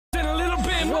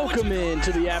Welcome in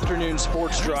to the afternoon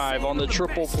sports drive on the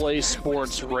Triple Play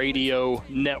Sports Radio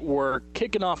Network.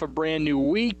 Kicking off a brand new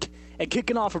week and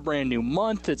kicking off a brand new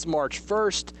month. It's March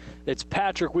 1st. It's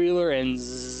Patrick Wheeler and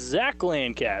Zach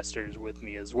Lancaster's with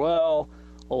me as well.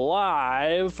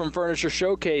 Live from Furniture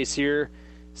Showcase here,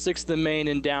 6th and Main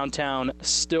in downtown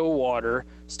Stillwater.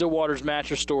 Stillwater's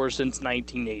mattress store since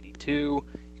 1982.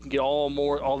 You can get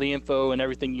all the info and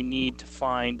everything you need to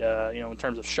find, in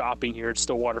terms of shopping here at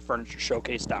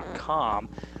StillwaterFurnitureShowcase.com.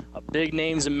 Big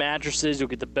names and mattresses. You'll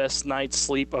get the best night's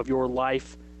sleep of your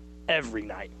life every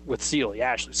night with Sealy,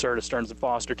 Ashley, Serta, Stearns &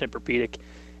 Foster, Tempur-Pedic,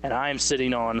 and I am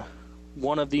sitting on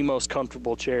one of the most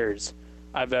comfortable chairs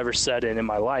I've ever sat in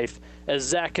my life. As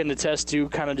Zach can attest to,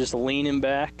 kind of just leaning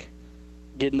back,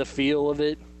 getting the feel of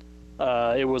it.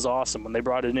 It was awesome. When they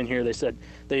brought it in here, they said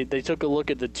they took a look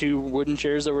at the two wooden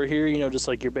chairs that were here, just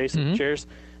like your basic chairs,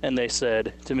 and they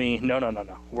said to me, no,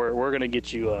 we're going to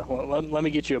get you, let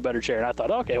me get you a better chair. And I thought,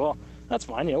 okay, well, that's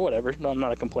fine, whatever. No, I'm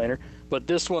not a complainer. But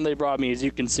this one they brought me, as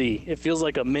you can see, it feels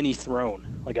like a mini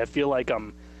throne. Like I feel like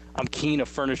I'm King of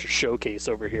Furniture Showcase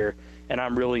over here, and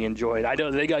I'm really enjoying it. I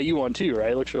know they got you one too,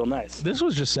 right? It looks real nice. This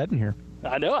was just sitting here.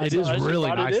 I know. It is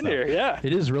really nice. Yeah.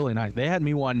 It is really nice. They had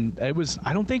me one.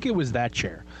 I don't think it was that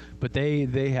chair, but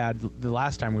they had the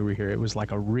last time we were here. It was like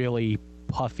a really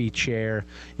puffy chair.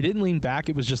 It didn't lean back.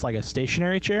 It was just like a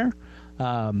stationary chair.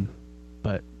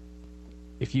 But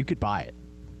if you could buy it,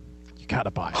 you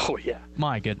gotta buy it. Oh yeah.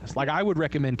 My goodness. Like I would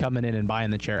recommend coming in and buying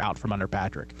the chair out from under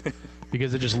Patrick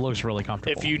because it just looks really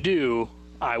comfortable. If you do,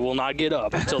 I will not get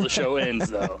up until the show ends,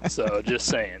 though. So just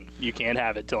saying, you can't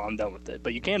have it till I'm done with it.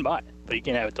 But you can buy it, but you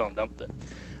can't have it till I'm done with it.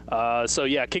 So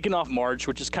yeah, kicking off March,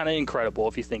 which is kind of incredible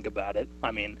if you think about it. I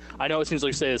mean, I know it seems like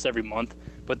we say this every month,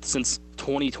 but since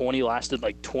 2020 lasted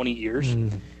like 20 years,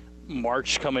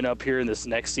 March coming up here in this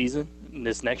next season,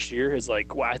 this next year is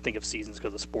like, well, I think of seasons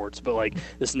because of sports, but like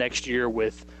this next year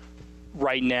with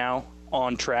right now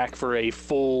on track for a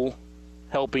full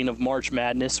helping of March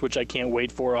Madness, which I can't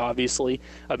wait for, obviously,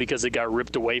 because it got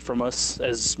ripped away from us,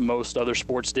 as most other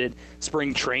sports did.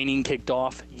 Spring training kicked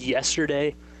off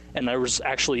yesterday, and there was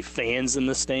actually fans in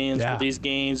the stands for these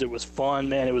games. It was fun,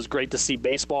 man. It was great to see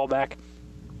baseball back.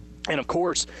 And, of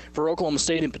course, for Oklahoma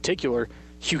State in particular,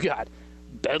 you got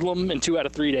Bedlam in 2 out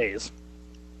of 3 days.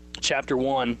 Chapter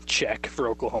 1, check for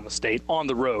Oklahoma State on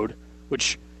the road,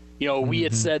 which, we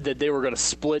had said that they were going to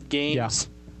split games. Yeah.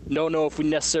 Don't know if we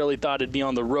necessarily thought it'd be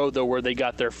on the road, though, where they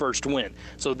got their first win.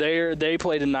 So they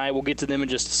play tonight. We'll get to them in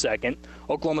just a second.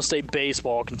 Oklahoma State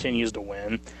baseball continues to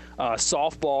win.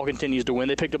 Softball continues to win.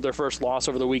 They picked up their first loss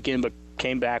over the weekend, but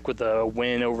came back with a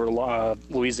win over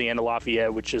Louisiana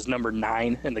Lafayette, which is number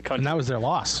 9 in the country. And that was their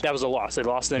loss. That was a loss. They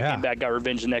lost, then came back, got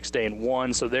revenge the next day, and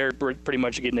won. So they're pretty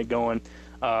much getting it going.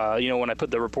 When I put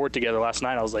the report together last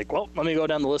night, I was like, well, let me go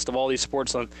down the list of all these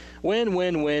sports.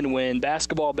 Win.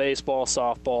 Basketball, baseball,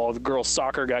 softball. The girls'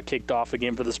 soccer got kicked off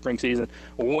again for the spring season.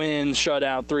 Win,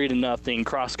 shutout, 3-0.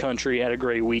 Cross country, had a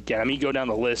great weekend. I mean, you go down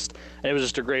the list, and it was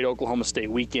just a great Oklahoma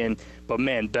State weekend. But,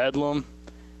 man, Bedlam,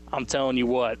 I'm telling you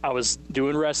what, I was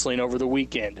doing wrestling over the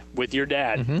weekend with your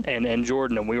dad and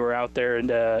Jordan, and we were out there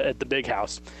at the big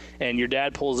house. And your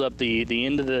dad pulls up the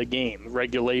end of the game,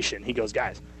 regulation. He goes,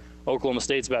 guys, Oklahoma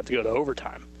State's about to go to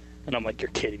overtime. And I'm like, you're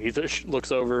kidding me. He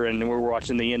looks over, and we're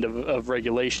watching the end of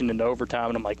regulation into overtime,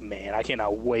 and I'm like, man, I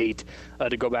cannot wait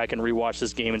to go back and rewatch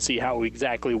this game and see how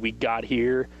exactly we got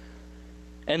here.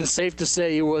 And it's safe to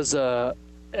say it was an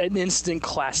instant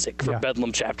classic for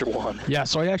Bedlam Chapter 1. Yeah,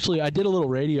 so I did a little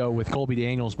radio with Colby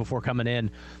Daniels before coming in,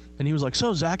 and he was like,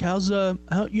 so, Zach, how's, and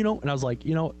I was like,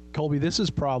 Colby, this is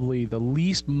probably the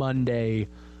least Monday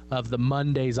of the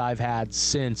Mondays I've had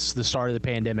since the start of the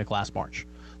pandemic last March.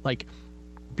 Like,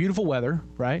 beautiful weather,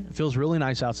 right? It feels really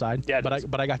nice outside. Yeah,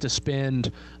 but I got to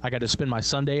spend my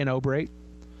Sunday in Obrate.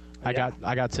 I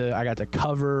got to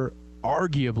cover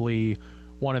arguably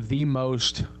one of the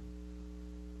most,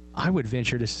 I would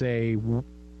venture to say,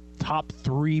 top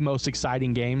 3 most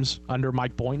exciting games under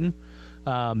Mike Boynton.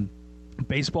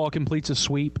 Baseball completes a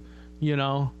sweep,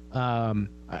 I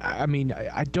mean,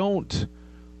 I don't.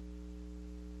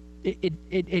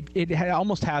 It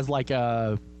almost has like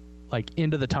a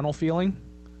end of the tunnel feeling,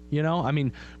 I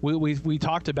mean, we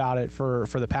talked about it for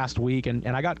the past week, and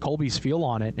I got Colby's feel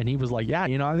on it, and he was like, yeah,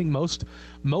 I think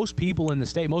most people in the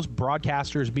state, most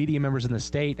broadcasters, media members in the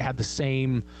state had the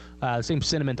same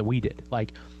sentiment that we did.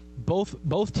 Like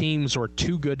both teams are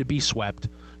too good to be swept,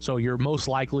 so you're most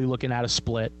likely looking at a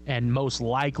split, and most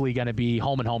likely going to be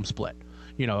home and home split.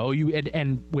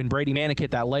 And when Brady Manick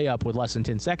hit that layup with less than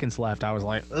 10 seconds left, I was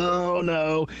like, oh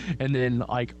no. And then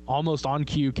like almost on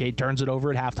cue, Kate turns it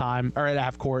over at halftime or at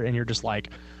half court, and you're just like,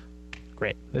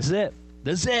 great. This is it.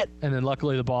 This is it. And then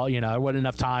luckily the ball, there wasn't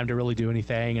enough time to really do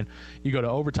anything. And you go to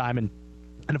overtime. And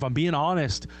if I'm being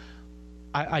honest,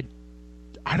 I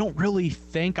don't really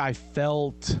think I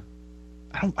didn't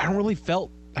really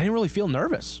feel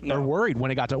nervous or worried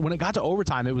when it got to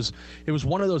overtime. It was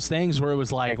one of those things where it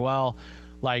was like, well,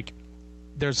 like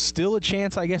there's still a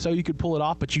chance, I guess, you could pull it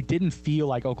off, but you didn't feel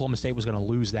like Oklahoma State was going to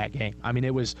lose that game. I mean,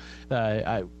 it was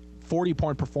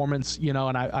 40-point performance, and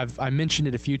I mentioned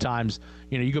it a few times.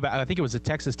 You go back, I think it was the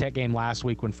Texas Tech game last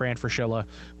week when Fran Fraschilla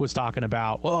was talking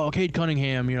about, Cade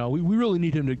Cunningham, we really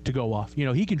need him to go off.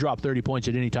 He can drop 30 points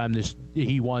at any time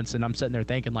he wants. And I'm sitting there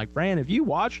thinking, like, Fran, have you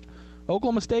watched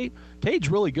Oklahoma State? Cade's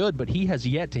really good, but he has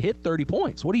yet to hit 30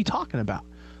 points. What are you talking about?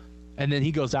 And then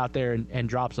he goes out there and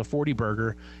drops a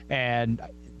 40-burger, and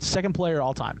second player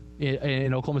all time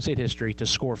in Oklahoma State history to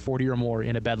score 40 or more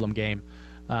in a Bedlam game.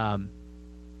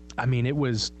 I mean, it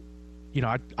was,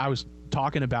 I was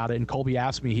talking about it, and Colby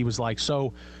asked me, he was like,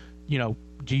 so,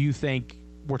 do you think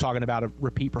we're talking about a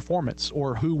repeat performance,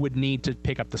 or who would need to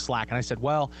pick up the slack? And I said,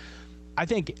 well, I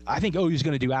think OU's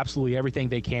going to do absolutely everything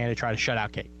they can to try to shut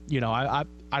out Cade.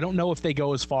 I don't know if they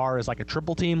go as far as like a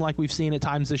triple team like we've seen at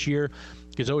times this year,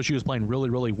 because OSU was playing really,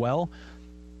 really well.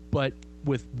 But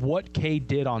with what Cade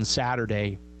did on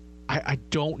Saturday, I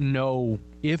don't know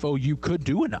if OU could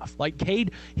do enough. Like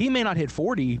Cade, he may not hit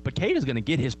 40, but Cade is going to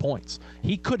get his points.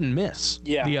 He couldn't miss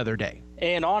the other day.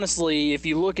 And honestly, if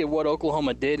you look at what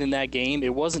Oklahoma did in that game,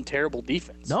 it wasn't terrible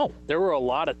defense. No. There were a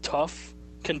lot of tough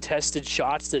contested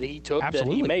shots that he took,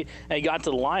 Absolutely. that he made. And he got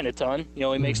to the line a ton.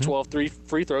 He makes 12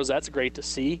 free throws. That's great to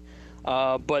see.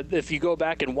 But if you go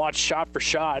back and watch shot for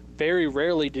shot, very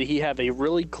rarely did he have a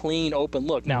really clean open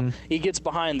look. Now, he gets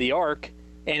behind the arc,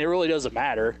 and it really doesn't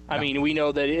matter. I mean, we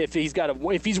know that if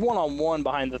he's one-on-one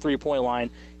behind the three-point line,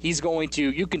 he's going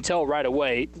to, you can tell right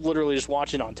away, literally just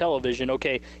watching on television,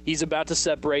 okay, he's about to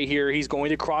separate here. He's going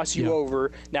to cross you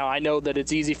over. Now, I know that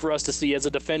it's easy for us to see as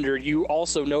a defender. You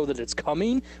also know that it's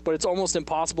coming, but it's almost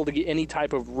impossible to get any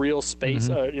type of real space,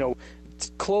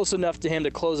 close enough to him to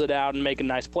close it out and make a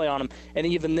nice play on him. And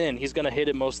even then, he's going to hit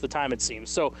it most of the time, it seems.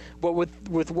 So, but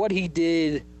with what he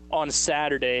did on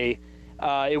Saturday,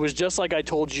 it was just like I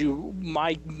told you,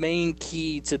 my main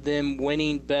key to them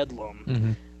winning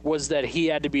Bedlam was that he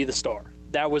had to be the star.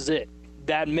 That was it.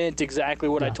 That meant exactly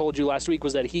what I told you last week,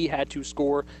 was that he had to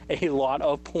score a lot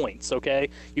of points, okay?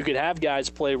 You could have guys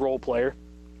play role player.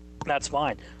 That's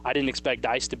fine. I didn't expect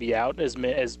Dice to be out as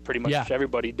pretty much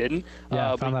everybody didn't.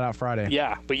 Yeah, found that out Friday.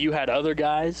 Yeah, but you had other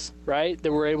guys, right,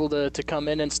 that were able to come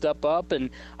in and step up, and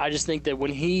I just think that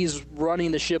when he's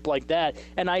running the ship like that,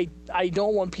 and I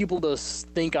don't want people to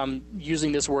think I'm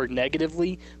using this word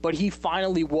negatively, but he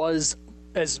finally was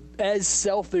as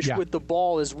selfish with the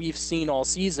ball as we've seen all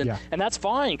season, and that's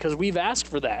fine because we've asked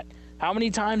for that. How many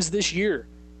times this year?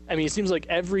 I mean, it seems like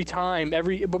every time,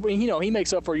 but he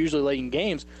makes up for it usually late in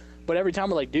games. But every time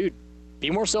we're like, dude,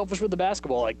 be more selfish with the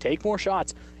basketball. Like, take more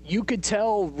shots. You could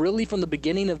tell really from the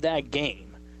beginning of that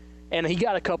game. And he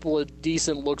got a couple of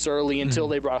decent looks early until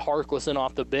they brought Harkless in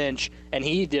off the bench. And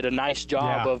he did a nice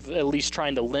job of at least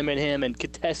trying to limit him and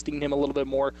contesting him a little bit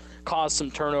more, caused some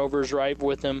turnovers, right,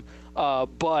 with him.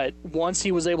 But once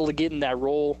he was able to get in that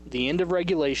role, the end of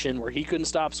regulation where he couldn't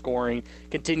stop scoring,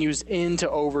 continues into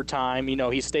overtime.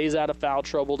 He stays out of foul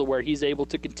trouble to where he's able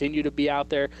to continue to be out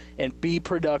there and be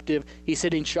productive. He's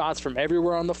hitting shots from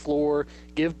everywhere on the floor.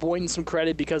 Give Boynton some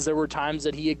credit because there were times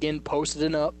that he, again, posted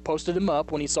him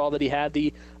up when he saw that he had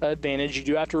the advantage. You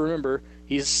do have to remember,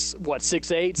 he's,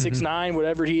 6'8", 6'9",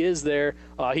 whatever he is there.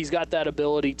 He's got that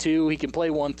ability, too. He can play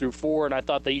 1 through 4, and I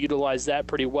thought they utilized that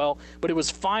pretty well. But it was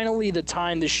finally the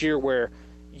time this year where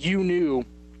you knew,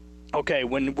 okay,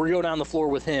 when we go down the floor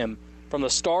with him, from the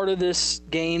start of this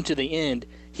game to the end,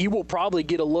 he will probably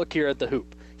get a look here at the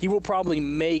hoop. He will probably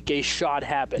make a shot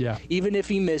happen. Yeah. Even if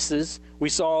he misses, we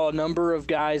saw a number of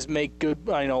guys make good,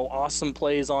 awesome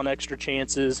plays on extra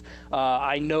chances.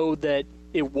 I know that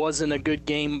it wasn't a good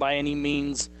game by any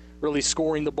means, really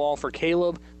scoring the ball for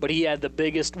Caleb, but he had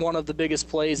one of the biggest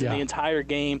plays in the entire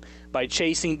game by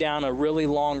chasing down a really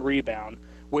long rebound,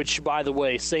 which, by the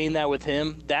way, saying that with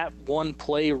him, that one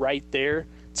play right there,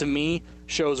 to me,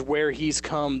 shows where he's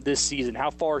come this season, how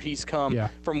far he's come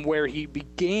from where he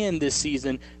began this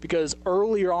season, because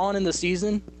earlier on in the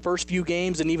season, first few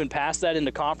games and even past that into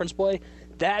conference play,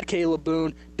 that Caleb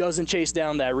Boone doesn't chase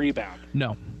down that rebound.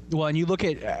 No. Well, and you look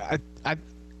at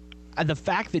the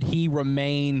fact that he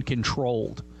remained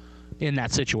controlled in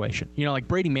that situation. Like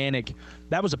Brady Manick,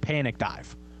 that was a panic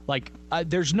dive. Like,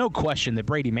 there's no question that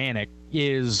Brady Manick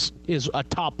is a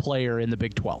top player in the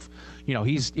Big 12.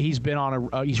 He's been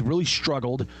on he's really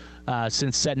struggled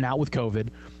since setting out with COVID.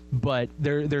 But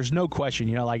there's no question,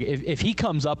 you know, like if he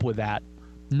comes up with that,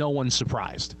 no one's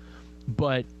surprised.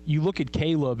 But you look at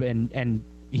Caleb and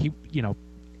he, you know,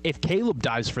 if Caleb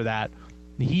dives for that,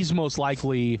 he's most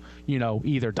likely, you know,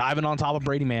 either diving on top of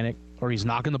Brady Manick or he's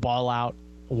knocking the ball out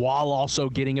while also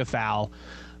getting a foul.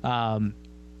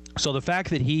 So the fact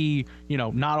that he, you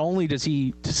know, not only does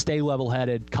he to stay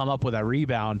level-headed, come up with that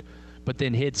rebound, but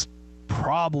then hits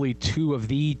probably two of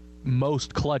the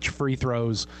most clutch free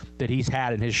throws that he's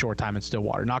had in his short time in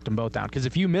Stillwater. Knocked them both down. Because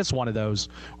if you miss one of those,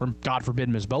 or God forbid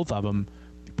miss both of them,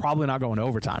 you're probably not going to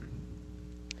overtime.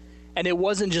 And it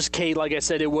wasn't just Cade, like I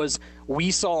said, it was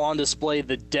we saw on display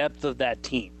the depth of that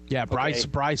team. Yeah,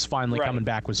 Bryce finally coming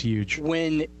back was huge.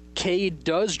 When Cade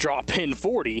does drop in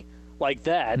 40 like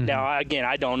that, now, again,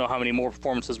 I don't know how many more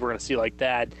performances we're going to see like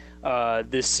that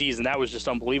this season. That was just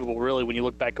unbelievable, really, when you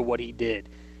look back at what he did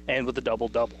and with the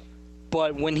double-double.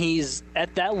 But when he's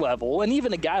at that level, and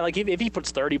even a guy, like if he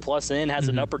puts 30-plus in, has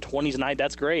an upper 20s night,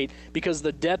 that's great because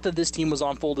the depth of this team was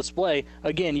on full display.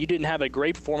 Again, you didn't have a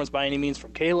great performance by any means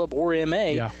from Caleb or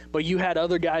M.A., but you had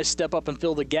other guys step up and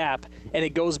fill the gap, and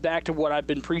it goes back to what I've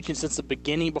been preaching since the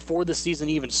beginning, before the season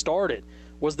even started,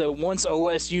 was that once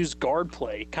OSU's guard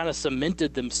play kind of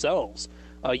cemented themselves,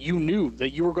 you knew that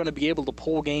you were going to be able to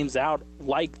pull games out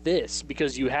like this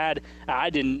because you had – I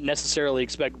didn't necessarily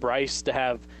expect Bryce to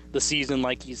have the season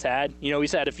like he's had. You know,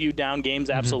 he's had a few down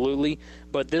games, absolutely,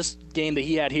 but this game that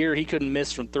he had here, he couldn't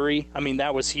miss from three. I mean,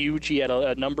 that was huge. He had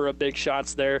a number of big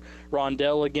shots there.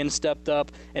 Rondell again stepped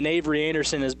up, and Avery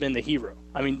Anderson has been the hero.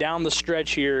 I mean, down the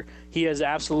stretch here, he has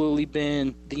absolutely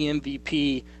been the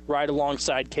MVP right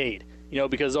alongside Cade. You know,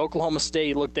 because Oklahoma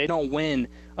State, look, they don't win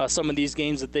some of these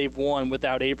games that they've won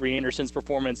without Avery Anderson's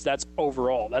performance. That's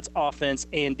overall. That's offense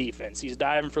and defense. He's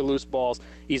diving for loose balls.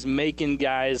 He's making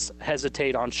guys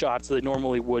hesitate on shots they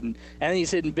normally wouldn't. And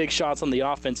he's hitting big shots on the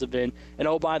offensive end. And,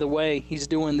 oh, by the way, he's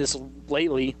doing this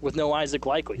lately with no Isaac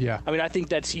Likely. Yeah. I mean, I think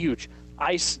that's huge.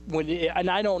 Ice,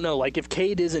 and I don't know, like if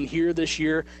Cade isn't here this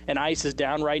year and Ice is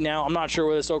down right now, I'm not sure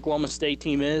where this Oklahoma State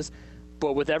team is.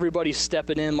 But with everybody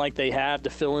stepping in like they have to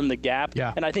fill in the gap,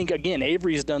 and I think, again,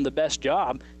 Avery's done the best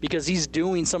job because he's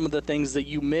doing some of the things that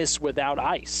you miss without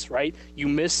Ice, right? You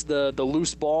miss the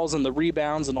loose balls and the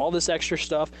rebounds and all this extra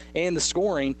stuff and the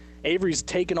scoring. Avery's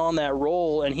taken on that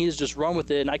role, and he's just run with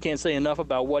it, and I can't say enough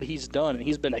about what he's done, and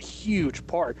he's been a huge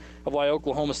part of why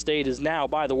Oklahoma State is now,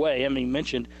 by the way, I mean,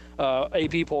 mentioned,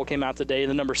 AP poll came out today,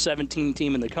 the number 17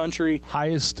 team in the country.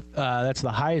 That's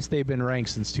the highest they've been ranked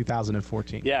since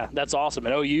 2014. Yeah, that's awesome.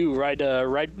 And OU, right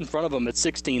in front of them at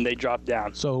 16, they dropped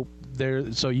down. So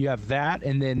you have that,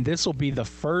 and then this will be the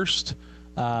first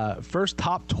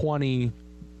top 20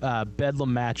 Bedlam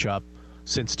matchup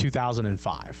since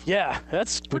 2005. Yeah,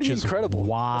 that's pretty incredible.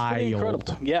 Wild. That's pretty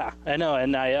incredible. Yeah, I know.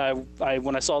 And I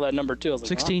when I saw that number too, I was like,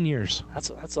 16 years.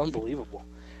 That's unbelievable.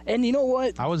 And you know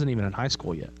what? I wasn't even in high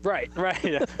school yet. Right.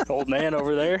 Old man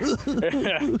over there.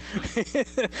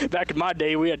 Back in my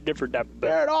day, we had different type of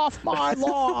bed. Get off my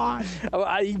lawn.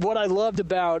 What I loved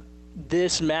about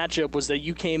this matchup was that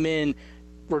you came in,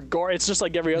 it's just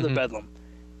like every other Bedlam.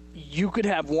 You could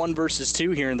have 1 versus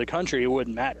 2 here in the country. It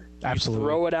wouldn't matter. Absolutely. You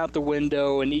throw it out the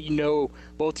window, and you know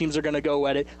both teams are going to go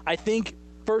at it. I think,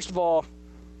 first of all,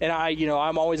 and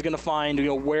I'm always going to find,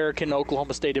 where can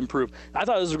Oklahoma State improve. I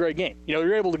thought this was a great game.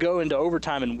 You're able to go into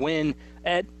overtime and win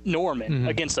at Norman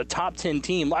against a top 10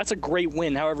 team. That's a great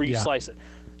win, however you slice it.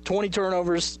 20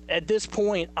 turnovers. At this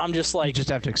point, I'm just like, you just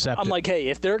have to accept it. I'm like, hey,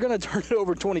 if they're going to turn it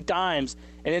over 20 times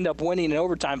and end up winning in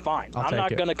overtime, fine. I'm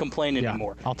not going to complain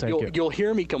anymore. I'll take it. You'll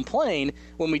hear me complain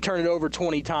when we turn it over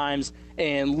 20 times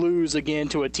and lose again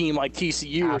to a team like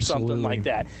TCU or something like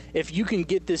that. If you can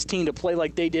get this team to play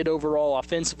like they did overall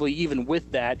offensively, even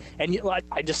with that, and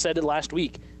I just said it last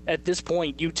week, at this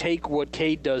point, you take what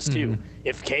Cade does too.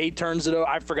 If Cade turns it over,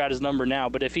 I forgot his number now,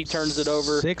 but if he turns it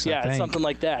over, 6, it's something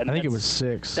like that. And I think it was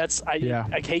 6. I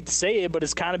hate to say it, but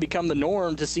it's kind of become the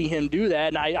norm to see him do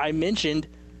that. And I mentioned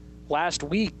last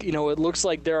week, it looks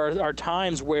like there are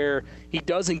times where he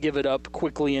doesn't give it up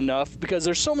quickly enough because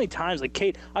there's so many times like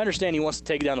Cade. I understand he wants to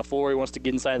take it down the floor, he wants to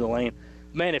get inside the lane.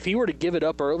 Man, if he were to give it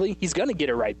up early, he's going to get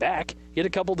it right back. Get a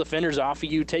couple defenders off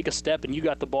of you, take a step, and you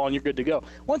got the ball, and you're good to go.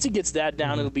 Once he gets that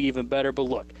down, it'll be even better. But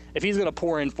look, if he's going to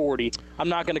pour in 40, I'm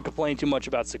not going to complain too much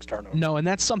about 6 turnovers. No, and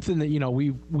that's something that,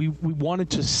 we wanted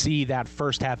to see that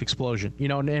first half explosion,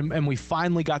 and we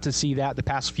finally got to see that the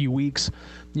past few weeks.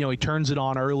 He turns it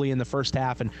on early in the first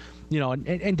half, and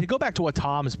to go back to what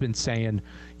Tom has been saying,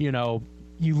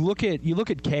 you look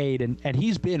at Cade, and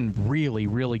he's been really,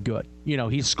 really good.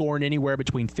 He's scoring anywhere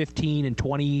between 15 and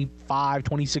 25,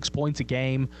 26 points a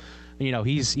game.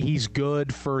 He's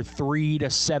good for 3 to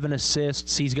 7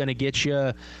 assists. He's going to get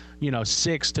you,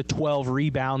 6 to 12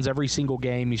 rebounds every single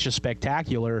game. He's just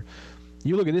spectacular.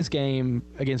 You look at this game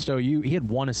against OU, he had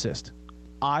 1 assist.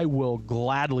 I will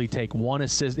gladly take 1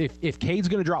 assist. If Cade's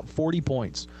going to drop 40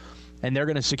 points and they're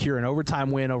going to secure an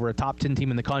overtime win over a top 10 team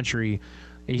in the country,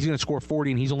 and he's going to score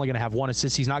 40 and he's only going to have 1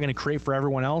 assist, he's not going to create for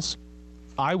everyone else,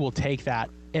 I will take that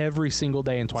every single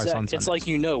day and twice on Sundays. It's like,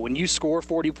 when you score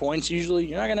 40 points, usually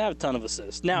you're not going to have a ton of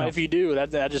assists. Now, if you do,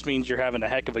 that just means you're having a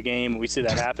heck of a game. We see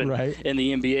that happen right. in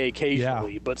the NBA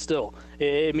occasionally. Yeah. But still,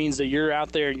 it means that you're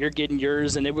out there and you're getting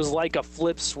yours. And it was like a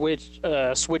switch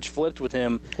flipped with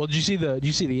him. Well, did you see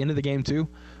the end of the game too?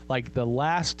 Like the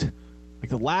last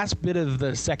bit of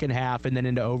the second half and then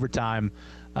into overtime,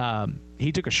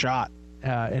 he took a shot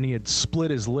and he had split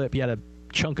his lip. He had a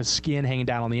chunk of skin hanging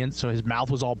down on the end, so his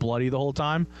mouth was all bloody the whole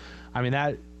time. I mean,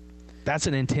 that's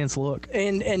an intense look.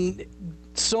 And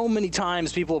so many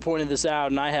times people have pointed this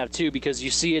out, and I have too, because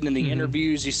you see it in the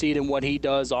interviews, you see it in what he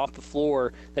does off the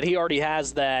floor, that he already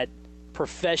has that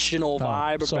professional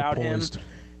vibe about poised. him.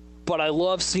 But I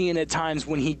love seeing at times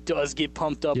when he does get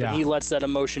pumped up and he lets that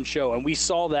emotion show. And we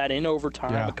saw that in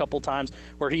overtime a couple times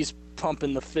where he's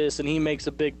pumping the fist and he makes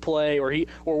a big play, or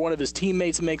one of his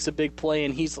teammates makes a big play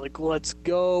and he's like, let's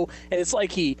go. And it's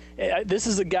like this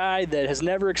is a guy that has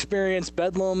never experienced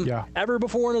Bedlam ever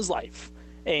before in his life.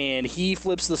 And he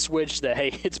flips the switch that,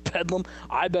 hey, it's Bedlam.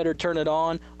 I better turn it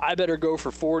on. I better go for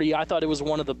 40. I thought it was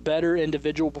one of the better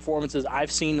individual performances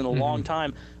I've seen in a long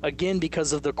time. Again,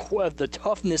 because of the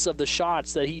toughness of the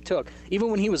shots that he took, even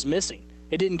when he was missing.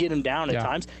 It didn't get him down at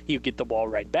times. He would get the ball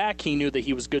right back. He knew that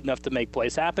he was good enough to make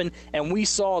plays happen. And we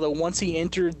saw that once he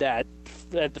entered at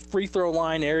the free throw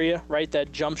line area, right,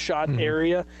 that jump shot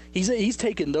area, he's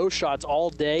taking those shots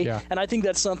all day. Yeah. And I think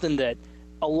that's something that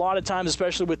a lot of times,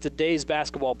 especially with today's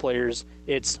basketball players,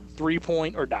 it's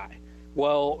 3-point or die.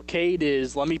 Well, Cade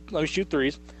is, let me shoot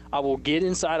threes. I will get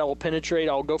inside. I will penetrate.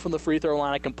 I will go from the free throw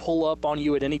line. I can pull up on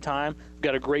you at any time. I've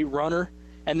got a great runner.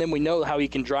 And then we know how he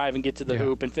can drive and get to the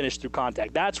hoop and finish through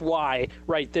contact. That's why,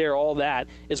 right there, all that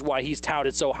is why he's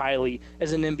touted so highly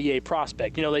as an NBA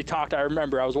prospect. They talked, I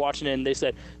remember I was watching it, and they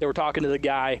said they were talking to the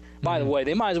guy. By the way,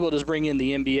 they might as well just bring in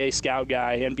the NBA scout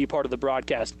guy and be part of the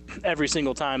broadcast every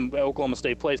single time Oklahoma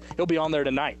State plays. He'll be on there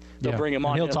tonight. They'll bring him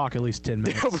on. And he'll talk at least 10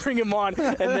 minutes. They'll bring him on,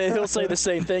 and then he'll say the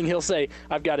same thing. He'll say,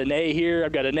 I've got an A here,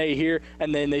 I've got an A here.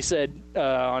 And then they said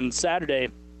on Saturday,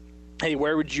 hey,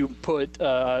 where would you put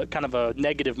kind of a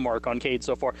negative mark on Cade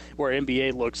so far, where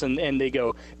NBA looks, and they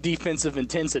go defensive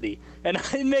intensity. And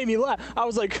it made me laugh. I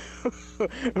was like,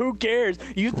 who cares?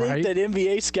 You think that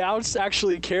NBA scouts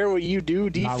actually care what you do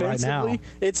defensively? Not right now.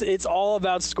 It's all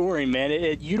about scoring,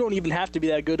 man. You don't even have to be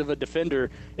that good of a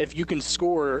defender. If you can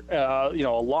score a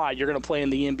lot, you're going to play in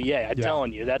the NBA. I'm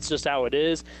telling you, that's just how it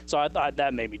is. So I thought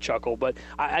that made me chuckle. But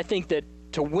I think that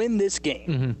to win this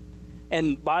game,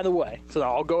 and by the way, so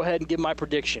I'll go ahead and give my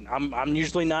prediction. I'm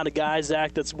usually not a guy,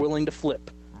 Zach, that's willing to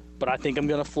flip, but I think I'm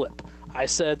going to flip. I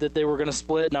said that they were going to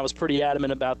split, and I was pretty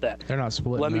adamant about that. They're not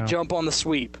splitting. Let me jump on the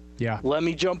sweep. Yeah. Let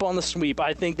me jump on the sweep.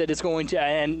 I think that it's going to,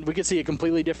 and we could see a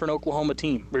completely different Oklahoma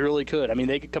team. We really could. I mean,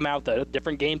 they could come out with a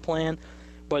different game plan.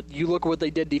 But you look at what they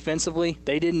did defensively.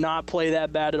 They did not play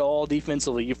that bad at all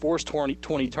defensively. You forced 20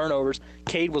 turnovers.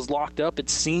 Cade was locked up, it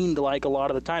seemed like, a lot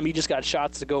of the time. He just got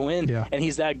shots to go in, and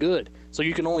he's that good. So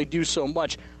you can only do so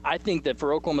much. I think that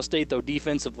for Oklahoma State, though,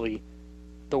 defensively,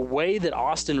 the way that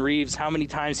Austin Reeves, how many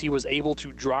times he was able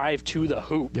to drive to the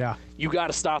hoop, you got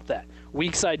to stop that.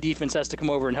 Weak side defense has to come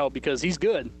over and help because he's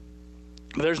good.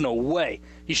 There's no way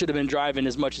he should have been driving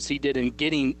as much as he did and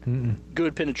getting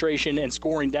good penetration and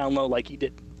scoring down low like he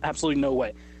did. Absolutely no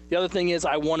way. The other thing is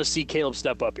I want to see Caleb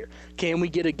step up here. Can we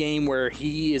get a game where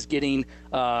he is getting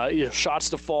shots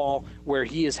to fall, where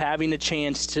he is having a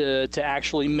chance to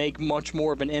actually make much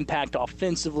more of an impact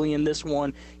offensively in this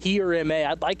one? He or MA,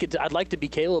 I'd like to be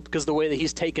Caleb because the way that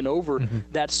he's taken over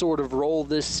that sort of role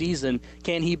this season,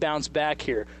 can he bounce back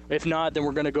here? If not, then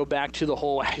we're going to go back to the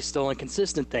whole he's still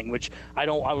inconsistent thing, which I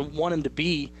want him to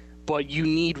be. But you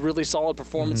need really solid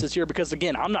performances here because,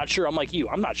 again, I'm not sure. I'm like you.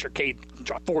 I'm not sure Cade can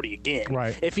drop 40 again.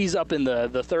 Right. If he's up in the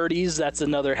 30s, that's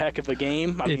another heck of a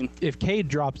game.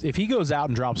 If he goes out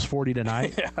and drops 40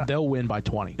 tonight, they'll win by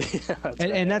 20.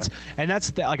 That's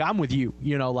like I'm with you.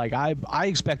 Like I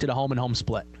expected a home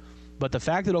split. But the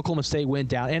fact that Oklahoma State went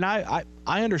down, and I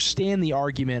understand the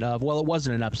argument of, well, it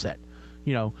wasn't an upset.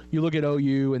 You look at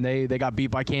OU and they got beat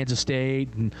by Kansas State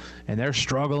and they're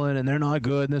struggling and they're not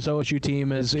good and this OSU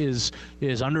team is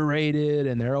underrated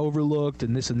and they're overlooked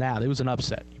and this and that. It was an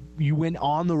upset. You went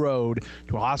on the road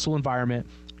to a hostile environment.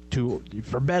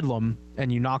 for Bedlam,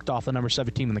 and you knocked off the number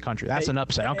 7 team in the country. That's an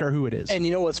upset. I don't care who it is. And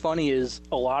you know what's funny is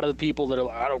a lot of the people that are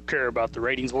like, I don't care about the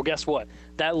ratings. Well, guess what?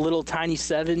 That little tiny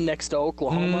 7 next to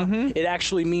Oklahoma, it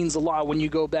actually means a lot when you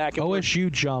go back. And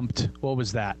OSU jumped, what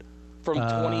was that? From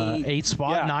 28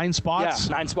 spots, 9 spots?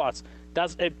 Yeah, 9 spots.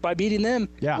 That's by beating them.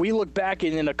 Yeah. We look back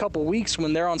in a couple weeks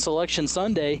when they're on Selection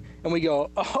Sunday, and we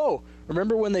go, oh,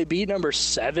 remember when they beat number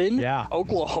 7,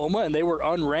 Oklahoma, and they were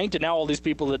unranked, and now all these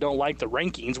people that don't like the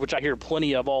rankings, which I hear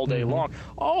plenty of all day long,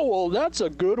 oh, well, that's a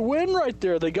good win right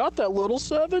there. They got that little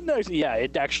 7 next. Yeah,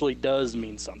 it actually does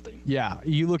mean something. Yeah,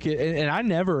 you look at, and I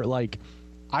never,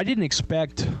 I didn't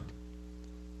expect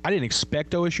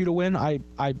OSU to win.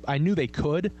 I knew they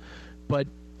could, but,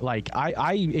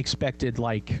 I expected,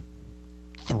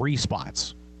 3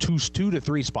 spots, two to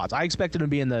 3 spots. I expected them to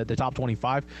be in the top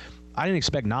 25. I didn't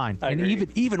expect 9. I and agree.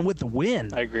 even with the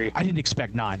win, I agree. I didn't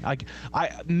expect 9. I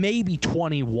maybe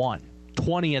 21,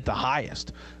 20 at the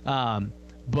highest.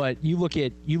 But you look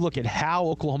at how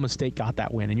Oklahoma State got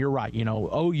that win, and you're right.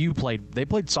 OU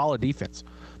played solid defense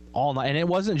all night, and it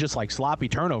wasn't just sloppy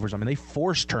turnovers. I mean, they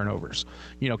forced turnovers.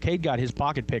 Cade got his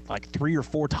pocket picked 3 or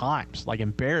 4 times,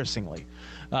 embarrassingly.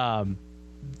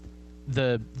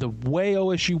 The way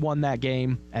OSU won that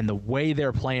game and the way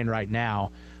they're playing right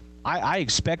now, I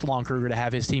expect Lon Kruger to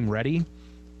have his team ready,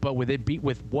 but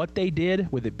with what they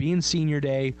did, with it being senior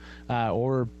day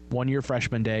or 1-year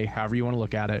freshman day, however you want to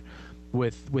look at it,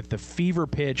 with the fever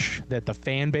pitch that the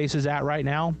fan base is at right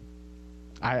now,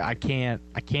 I can't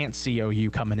see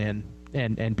OU coming in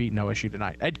and beating OSU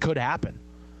tonight. It could happen,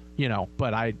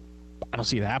 but I don't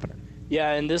see it happening.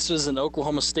 Yeah, and this was an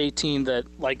Oklahoma State team that,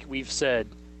 like we've said,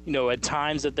 at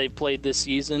times that they've played this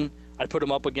season, I'd put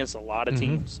them up against a lot of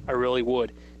teams. I really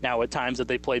would. Now, at times that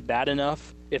they played bad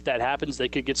enough, if that happens, they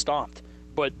could get stomped.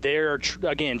 But they're,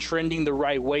 again, trending the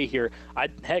right way here.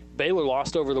 Heck, Baylor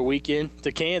lost over the weekend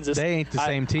to Kansas. They ain't the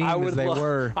same team as they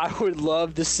were. I would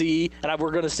love to see, and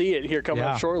we're going to see it here coming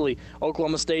up shortly,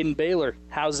 Oklahoma State and Baylor.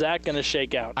 How's that going to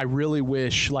shake out? I really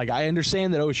wish, I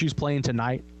understand that OSU's playing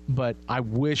tonight, but I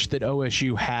wish that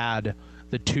OSU had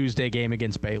the Tuesday game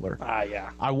against Baylor. Yeah.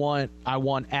 I want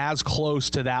as close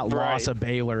to that loss of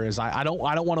Baylor as I don't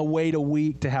want to wait a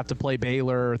week to have to play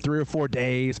Baylor, 3 or 4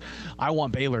 days. I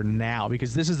want Baylor now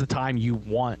because this is the time you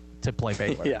want to play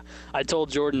Baylor. Yeah. I told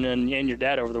Jordan and your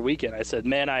dad over the weekend, I said,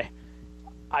 man,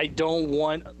 I don't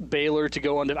want Baylor to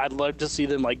go on. I'd love to see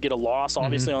them get a loss,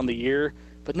 obviously, on the year.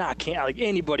 But not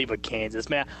anybody but Kansas,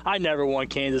 man. I never want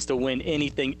Kansas to win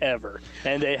anything ever,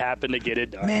 and they happen to get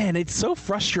it done. Man, it's so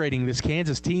frustrating, this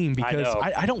Kansas team, because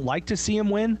I don't like to see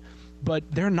them win, but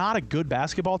they're not a good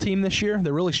basketball team this year.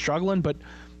 They're really struggling, but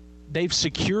they've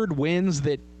secured wins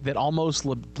that almost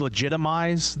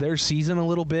legitimize their season a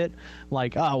little bit.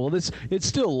 It's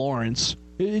still Lawrence.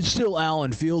 It's still Allen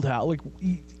Fieldhouse.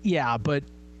 Yeah, but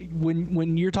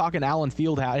when you're talking Allen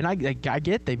Fieldhouse, and I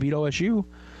get they beat OSU,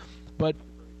 but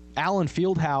Allen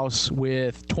Fieldhouse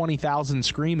with 20,000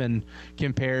 screaming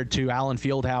compared to Allen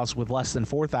Fieldhouse with less than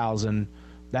 4,000,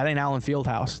 that ain't Allen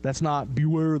Fieldhouse. That's not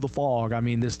beware the fog. I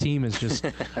mean, this team is just,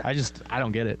 I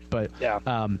don't get it. But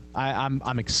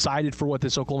I'm excited for what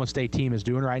this Oklahoma State team is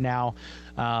doing right now.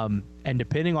 And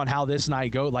depending on how this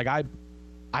night goes,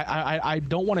 I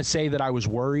don't want to say that I was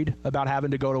worried about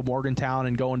having to go to Morgantown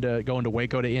and going to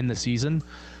Waco to end the season.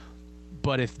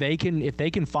 But if they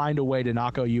can find a way to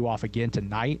knock OU off again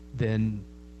tonight, then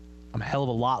I'm a hell of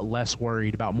a lot less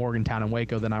worried about Morgantown and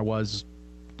Waco than I was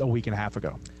a week and a half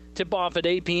ago. Tip-off at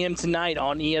 8 p.m. tonight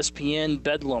on ESPN,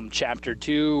 Bedlam Chapter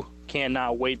 2.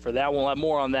 Cannot wait for that. We'll have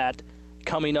more on that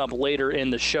coming up later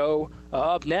in the show.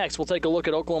 Up next, we'll take a look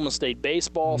at Oklahoma State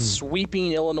baseball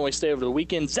sweeping Illinois State over the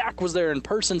weekend. Zach was there in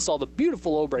person, saw the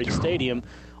beautiful O'Brien Stadium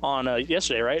on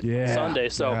yesterday, right? Yeah. Sunday.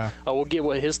 So we'll get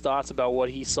his thoughts about what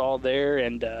he saw there,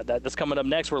 and that's coming up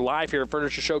next. We're live here at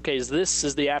Furniture Showcase. This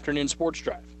is the Afternoon Sports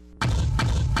Drive.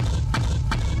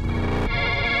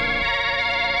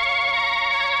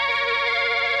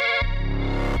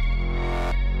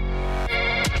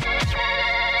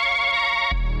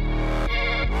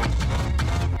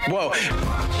 Whoa.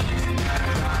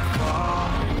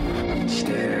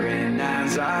 Staring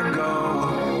as I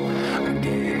go, I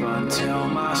gave until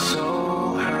my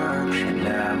soul hurt,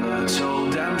 never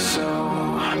told them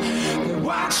so. They're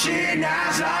watching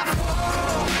as I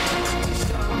fall,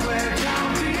 somewhere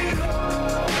down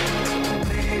below.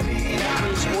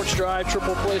 Baby, Sports Drive,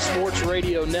 Triple Play Sports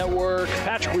Radio Network.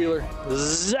 Patrick Wheeler,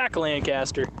 Zach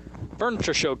Lancaster.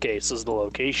 Furniture Showcase is the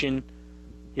location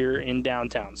here in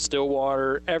downtown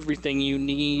Stillwater. Everything you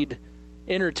need,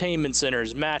 entertainment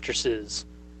centers, mattresses,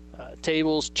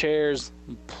 tables, chairs,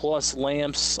 plus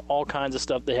lamps, all kinds of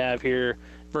stuff they have here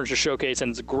Furniture Showcase,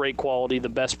 and it's great quality, the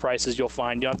best prices you'll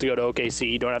find. You don't have to go to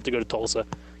OKC. You don't have to go to Tulsa.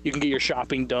 You can get your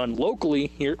shopping done locally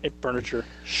here at Furniture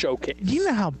Showcase. Do you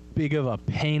know how big of a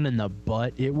pain in the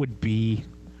butt it would be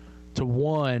to,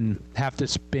 one, have to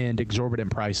spend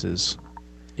exorbitant prices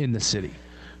in the city,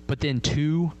 but then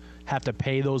two, have to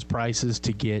pay those prices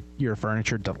to get your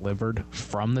furniture delivered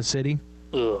from the city?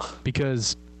 Ugh.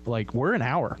 Because, like, we're an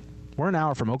hour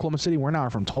from Oklahoma City. We're an hour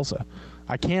from Tulsa.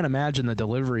 I can't imagine the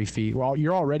delivery fee. Well,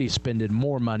 you're already spending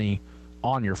more money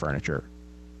on your furniture,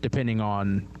 depending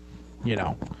on, you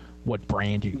know, what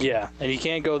brand you get. Yeah, and you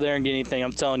can't go there and get anything,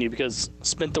 I'm telling you, because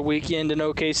spent the weekend in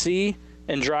OKC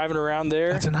and driving around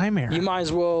there. That's a nightmare. You might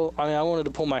as well, I mean, I wanted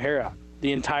to pull my hair out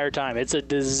the entire time. It's a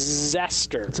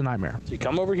disaster. It's a nightmare. So you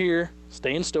come over here,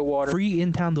 stay in Stillwater. Free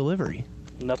in-town delivery.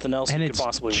 Nothing else And you it's could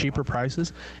possibly cheaper want.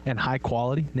 prices and high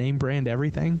quality, name brand,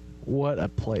 everything. What a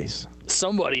place.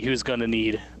 Somebody who's going to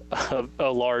need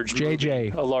a large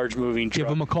JJ. a large moving truck.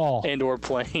 Give him a call. And or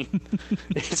plane.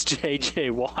 It's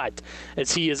JJ Watt,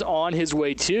 as he is on his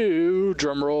way to,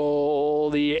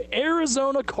 drumroll, the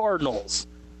Arizona Cardinals,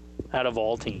 out of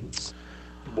all teams.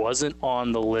 Wasn't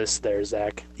on the list there,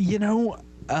 Zach. You know,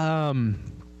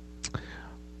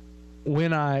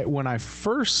 when I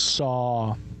first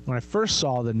saw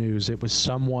the news,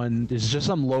 it's just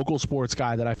some local sports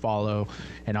guy that I follow,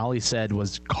 and all he said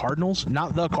was Cardinals,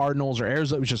 not the Cardinals or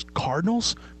Arizona. It was just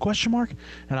Cardinals ?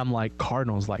 And I'm like,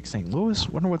 Cardinals, like St. Louis?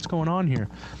 Wonder what's going on here.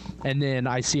 And then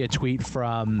I see a tweet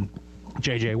from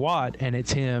JJ Watt, and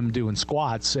it's him doing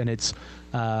squats, and it's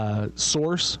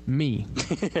source me.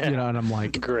 You know, and I'm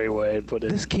like, Great way to put it.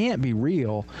 this can't be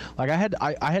real. Like I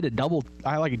had to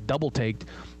double taked,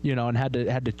 you know, and had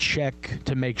to check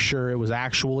to make sure it was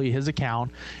actually his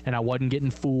account, and I wasn't getting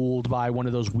fooled by one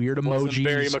of those weird emojis.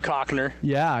 Barry McCockner.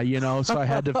 Yeah, you know, so I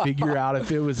had to figure out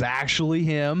if it was actually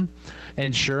him,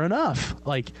 and sure enough,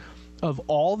 like, of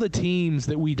all the teams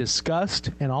that we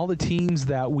discussed and all the teams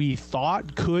that we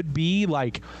thought could be,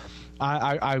 like,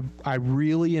 I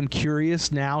really am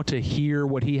curious now to hear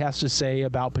what he has to say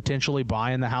about potentially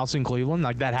buying the house in Cleveland.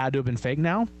 Like, that had to have been fake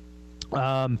now.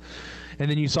 And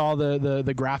then you saw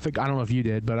the graphic. I don't know if you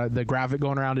did, but the graphic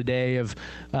going around today of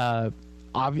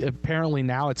apparently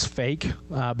now it's fake,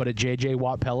 but a JJ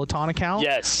Watt Peloton account.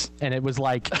 Yes. And it was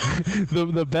like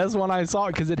the best one I saw,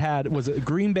 because it was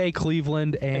Green Bay,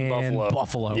 Cleveland, and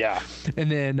Buffalo. Yeah. And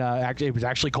then actually it was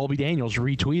actually Colby Daniels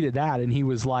retweeted that, and he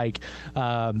was like,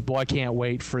 "Boy, I can't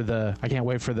wait for the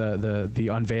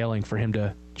unveiling for him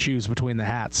to choose between the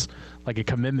hats, like a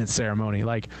commitment ceremony."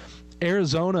 Like,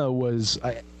 Arizona was.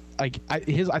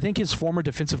 I think his former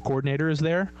defensive coordinator is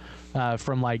there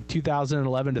from like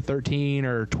 2011 to 13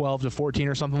 or 12 to 14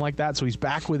 or something like that. So he's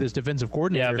back with his defensive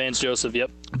coordinator. Yeah, Vance Joseph,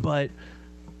 yep. But,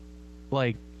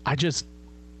 like, it's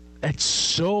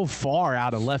so far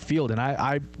out of left field. And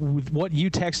I with what you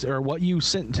texted or what you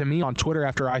sent to me on Twitter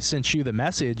after I sent you the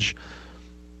message,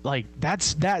 like,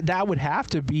 that would have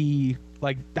to be.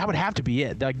 Like, that would have to be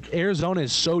it. Like, Arizona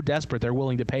is so desperate, they're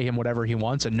willing to pay him whatever he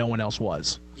wants, and no one else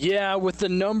was. Yeah, with the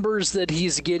numbers that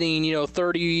he's getting, you know,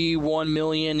 $31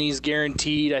 million he's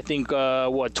guaranteed. I think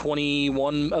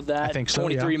 21 of that. I think so,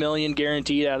 $23 million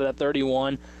guaranteed out of that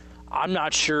 31. I'm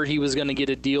not sure he was going to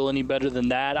get a deal any better than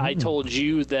that. I told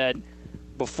you that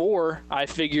before. I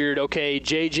figured, okay,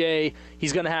 JJ,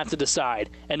 he's going to have to decide,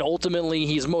 and ultimately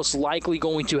he's most likely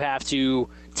going to have to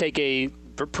take a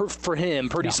for him,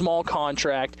 pretty small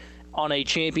contract on a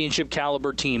championship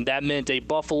caliber team. That meant a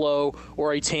Buffalo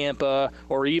or a Tampa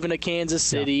or even a Kansas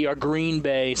City or Green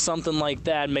Bay, something like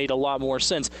that made a lot more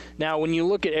sense. Now, when you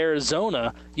look at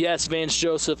Arizona, yes, Vance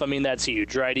Joseph, I mean, that's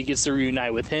huge, right? He gets to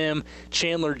reunite with him.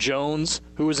 Chandler Jones,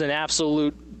 who is an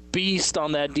absolute beast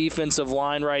on that defensive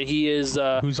line, right? He is...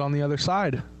 who's on the other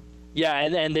side? Yeah,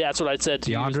 and that's what I said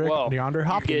to you as well. DeAndre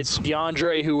Hopkins. You get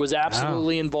DeAndre, who was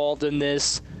absolutely involved in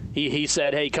this. He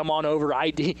said, hey, come on over.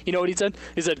 You know what he said?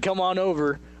 He said, come on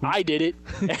over. I did it.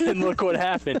 And look what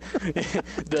happened.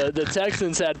 The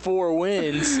Texans had 4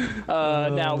 wins.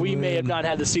 Now, we may have not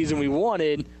had the season we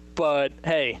wanted, but,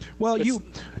 hey. Well,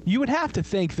 you would have to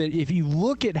think that if you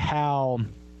look at how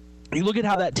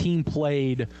that team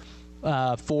played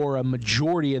for a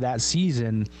majority of that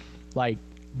season, like,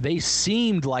 they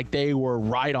seemed like they were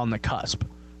right on the cusp,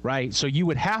 right? So you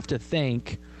would have to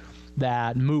think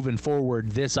that moving forward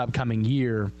this upcoming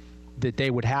year that they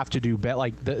would have to do better.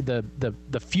 Like,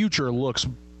 the future looks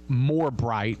more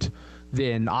bright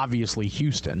than obviously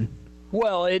Houston.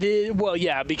 Well, it is. Well,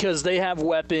 yeah, because they have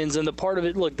weapons, and the part of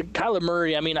it. Look, Kyler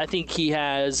Murray. I mean, I think he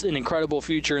has an incredible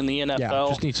future in the NFL. Yeah,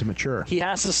 just needs to mature. He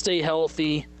has to stay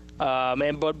healthy.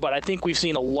 But I think we've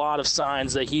seen a lot of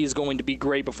signs that he's going to be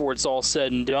great before it's all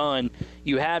said and done.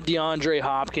 You have DeAndre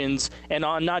Hopkins, and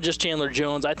on not just Chandler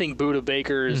Jones. I think Budda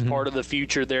Baker is part of the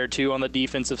future there too on the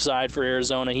defensive side for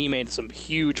Arizona. He made some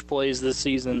huge plays this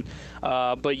season.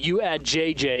 But you add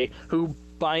JJ, who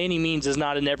by any means is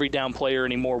not an every down player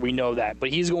anymore. We know that, but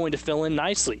he's going to fill in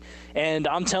nicely. And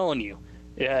I'm telling you,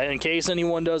 in case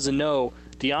anyone doesn't know,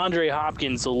 DeAndre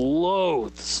Hopkins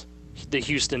loathes the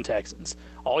Houston Texans.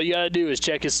 All you got to do is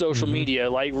check his social media.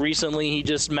 Like recently, he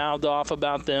just mouthed off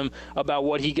about them, about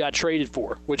what he got traded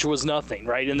for, which was nothing,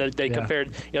 right? And they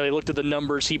compared, they looked at the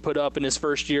numbers he put up in his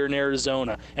first year in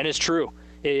Arizona. And it's true.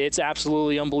 It's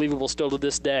absolutely unbelievable still to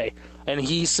this day. And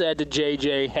he said to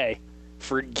JJ, hey,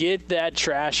 forget that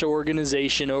trash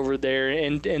organization over there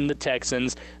in the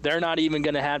Texans. They're not even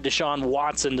going to have Deshaun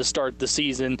Watson to start the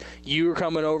season. You're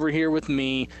coming over here with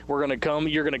me. You're going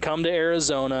to come to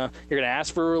Arizona. You're going to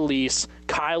ask for a release.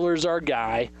 Kyler's our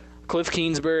guy. Cliff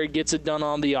Kingsbury gets it done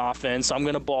on the offense. I'm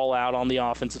going to ball out on the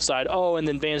offensive side. Oh, and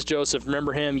then Vance Joseph,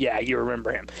 remember him? Yeah, you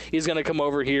remember him. He's going to come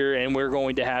over here, and we're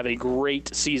going to have a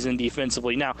great season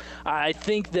defensively. Now, I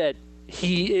think that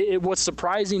what's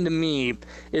surprising to me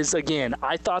is, again,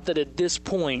 I thought that at this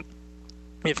point,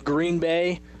 if Green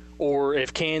Bay or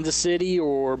if Kansas City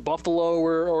or Buffalo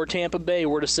or Tampa Bay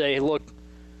were to say, look,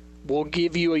 we'll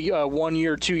give you a 1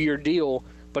 year, 2 year deal,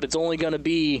 but it's only going to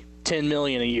be $10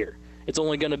 million a year. It's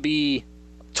only going to be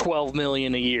 $12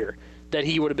 million a year. That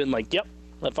he would have been like, yep,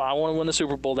 if I want to win the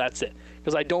Super Bowl, that's it.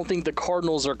 Because I don't think the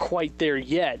Cardinals are quite there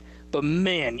yet. But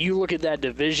man, you look at that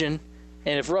division.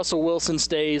 And if Russell Wilson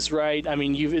stays, right, I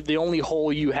mean, the only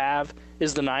hole you have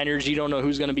is the Niners. You don't know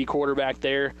who's going to be quarterback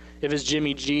there. If it's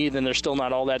Jimmy G, then they're still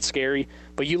not all that scary.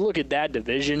 But you look at that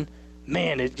division,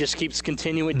 man, it just keeps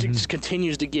continuing. It just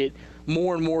continues to get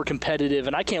more and more competitive.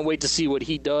 And I can't wait to see what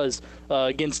he does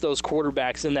against those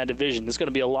quarterbacks in that division. It's going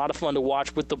to be a lot of fun to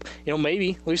watch with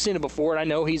maybe we've seen it before. And I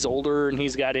know he's older and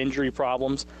he's got injury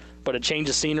problems. But a change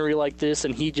of scenery like this,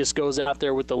 and he just goes out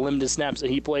there with the limited snaps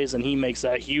that he plays, and he makes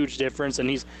that huge difference, and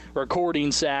he's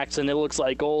recording sacks, and it looks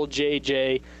like old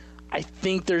JJ. I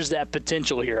think there's that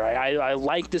potential here. I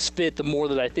like this fit the more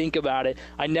that I think about it.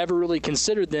 I never really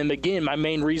considered them. Again, my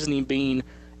main reasoning being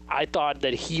I thought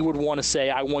that he would want to say,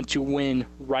 I want to win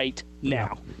right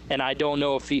now. And I don't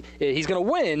know if he's going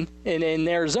to win in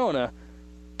Arizona,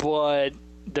 but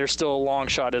there's still a long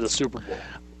shot at a Super Bowl.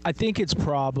 I think he's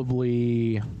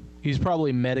probably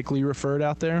medically referred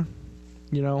out there.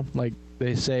 Like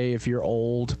they say, if you're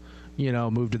old,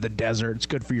 move to the desert. It's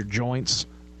good for your joints.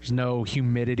 There's no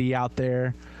humidity out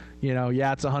there.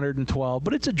 It's 112,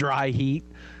 but it's a dry heat.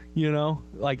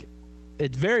 Like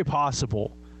it's very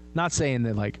possible. Not saying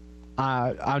that like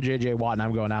I'm J.J. Watt and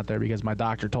I'm going out there because my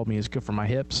doctor told me it's good for my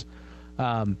hips.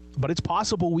 But it's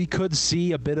possible we could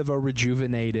see a bit of a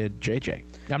rejuvenated JJ.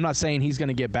 I'm not saying he's going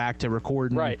to get back to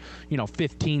recording,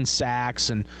 15 sacks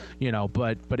and,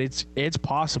 but it's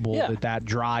possible that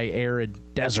dry, arid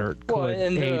desert could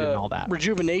aid in all that.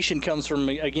 Rejuvenation comes from,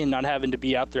 again, not having to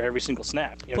be out there every single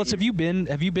snap. Plus, have you been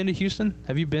to Houston?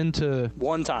 Have you been to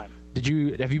one time? Have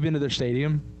you been to their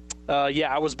stadium?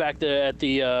 Yeah, I was back there at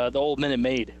the old Minute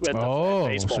Maid. At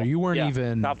baseball. So you weren't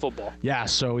even not football. Yeah,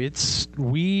 so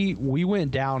we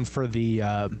went down for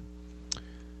the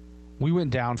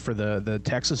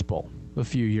Texas Bowl a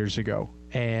few years ago,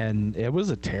 and it was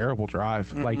a terrible drive.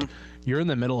 Mm-hmm. Like you're in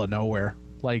the middle of nowhere.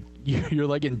 Like you're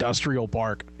like industrial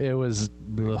park. It was.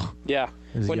 Ugh. Yeah,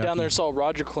 it was went yucky. down there and saw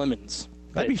Roger Clemens.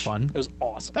 That'd be fun. It was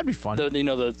awesome. That'd be fun.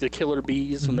 The Killer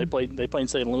Bees when they played in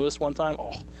St. Louis one time.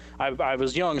 Oh, I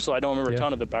was young, so I don't remember a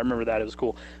ton of it, but I remember that it was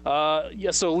cool.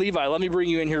 So Levi, let me bring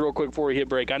you in here real quick before we hit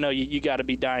break. I know you got to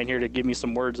be dying here to give me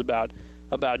some words about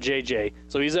JJ.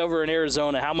 So he's over in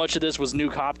Arizona. How much of this was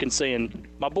Nuke Hopkins saying,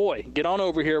 "My boy, get on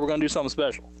over here. We're gonna do something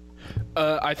special"?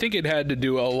 I think it had to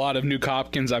do a lot of Nuke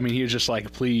Hopkins. I mean, he was just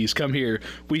like, "Please come here.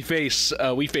 We face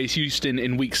Houston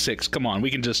in Week 6. Come on,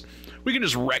 we can just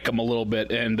wreck them a little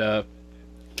bit." And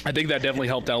I think that definitely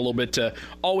helped out a little bit to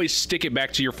always stick it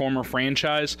back to your former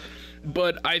franchise.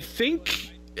 But I think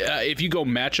if you go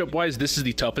matchup wise, this is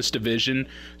the toughest division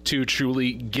to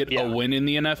truly get a win in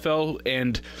the NFL.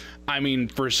 And I mean,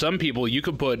 for some people, you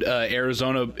could put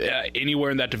Arizona anywhere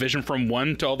in that division from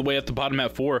 1 to all the way at the bottom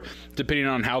at 4, depending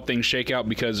on how things shake out,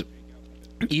 because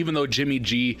even though Jimmy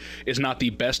G is not the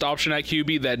best option at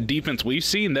QB, that defense we've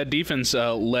seen, that defense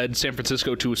led San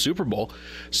Francisco to a Super Bowl.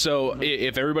 So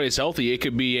if everybody's healthy, it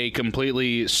could be a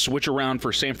completely switch around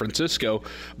for San Francisco.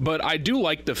 But I do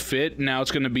like the fit. Now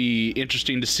it's going to be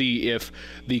interesting to see if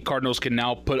the Cardinals can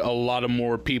now put a lot of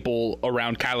more people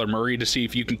around Kyler Murray to see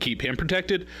if you can keep him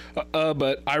protected.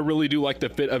 But I really do like the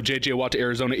fit of J.J. Watt to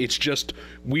Arizona. It's just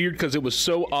weird because it was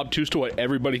so obtuse to what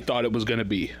everybody thought it was going to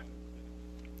be.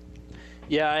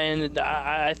 Yeah, and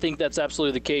I think that's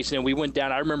absolutely the case. We went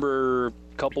down. I remember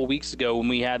a couple weeks ago when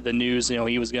we had the news.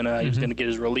 He was gonna get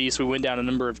his release. We went down a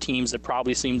number of teams that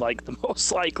probably seemed like the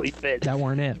most likely fit. That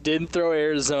weren't it. Didn't throw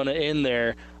Arizona in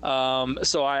there. I'm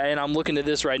looking at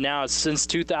this right now. Since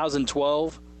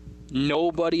 2012,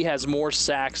 nobody has more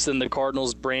sacks than the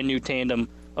Cardinals' brand new tandem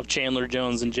of Chandler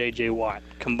Jones and J.J. Watt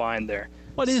combined there.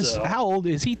 How old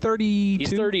is he? 32?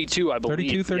 He's 32, I believe.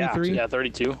 32, 33? Yeah,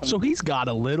 32. So he's got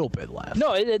a little bit left.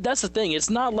 No, that's the thing. It's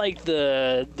not like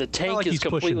the tank like is he's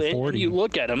completely. pushing 40. You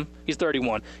look at him. He's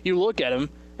 31. You look at him,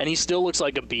 and he still looks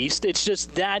like a beast. It's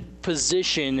just that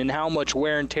position and how much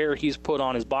wear and tear he's put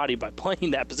on his body by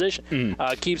playing that position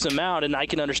keeps him out, and I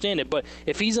can understand it. But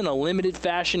if he's in a limited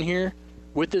fashion here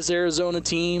with this Arizona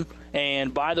team,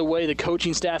 and by the way, the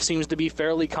coaching staff seems to be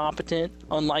fairly competent,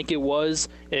 unlike it was,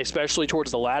 especially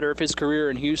towards the latter of his career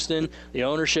in Houston. The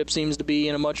ownership seems to be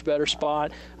in a much better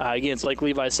spot. Again, it's like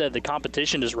Levi said, the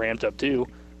competition is ramped up too.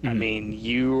 I mean,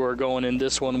 you are going in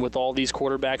this one with all these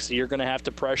quarterbacks that you're going to have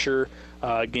to pressure,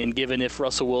 again, given if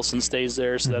Russell Wilson stays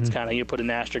there. So that's kind of, you put an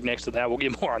asterisk next to that. We'll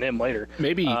get more on him later.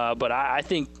 Maybe. But I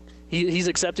think he's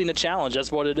accepting the challenge.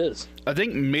 That's what it is. I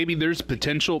think maybe there's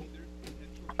potential.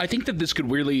 I think that this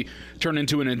could really turn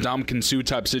into an Ndamukong Suh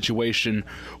type situation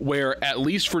where, at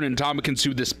least for an Ndamukong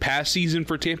Suh this past season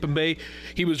for Tampa Bay,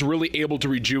 he was really able to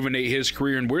rejuvenate his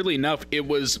career. And weirdly enough, it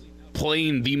was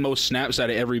playing the most snaps out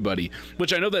of everybody,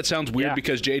 which I know that sounds weird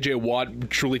because J.J. Watt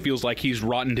truly feels like he's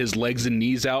rotted his legs and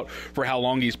knees out for how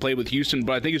long he's played with Houston,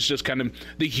 but I think it's just kind of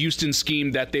the Houston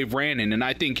scheme that they've ran in. And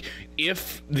I think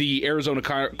if the Arizona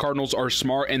Cardinals are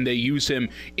smart and they use him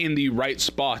in the right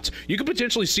spots, you could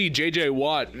potentially see J.J.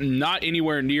 Watt not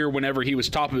anywhere near whenever he was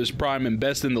top of his prime and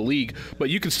best in the league, but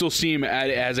you can still see him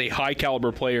as a high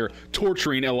caliber player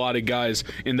torturing a lot of guys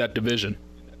in that division.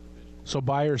 So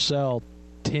buy or sell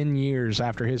 10 years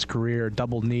after his career,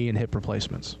 double knee and hip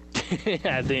replacements.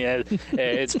 I think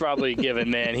it's probably a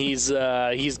given, man. He's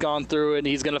gone through it, and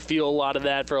he's going to feel a lot of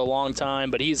that for a long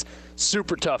time, but he's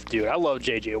super tough, dude. I love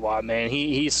J.J. Watt, man.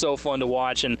 He's so fun to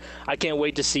watch, and I can't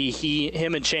wait to see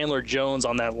him and Chandler Jones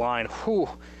on that line. Whew.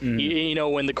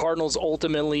 When the Cardinals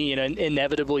ultimately,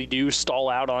 inevitably do stall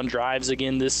out on drives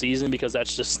again this season, because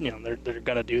that's just, they're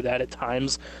going to do that at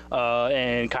times,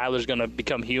 and Kyler's going to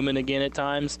become human again at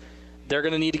times. They're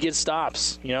going to need to get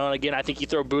stops, and again, I think you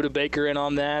throw Budda Baker in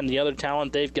on that and the other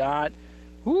talent they've got.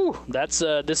 Whew, this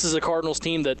is a Cardinals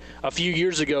team that a few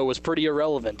years ago was pretty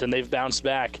irrelevant, and they've bounced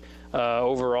back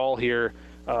overall here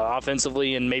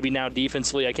offensively and maybe now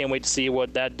defensively. I can't wait to see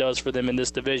what that does for them in this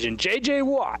division. J.J.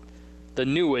 Watt, the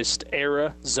newest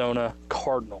Arizona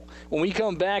Cardinal. When we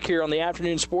come back here on the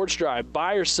Afternoon Sports Drive,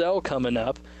 buy or sell coming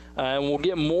up. And we'll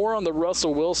get more on the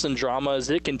Russell Wilson drama as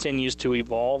it continues to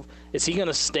evolve. Is he going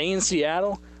to stay in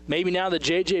Seattle? Maybe now that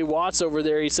J.J. Watt's over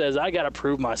there, he says, I got to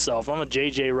prove myself. I'm a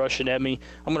J.J. rushing at me.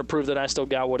 I'm going to prove that I still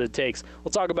got what it takes.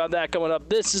 We'll talk about that coming up.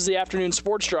 This is the Afternoon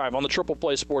Sports Drive on the Triple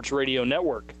Play Sports Radio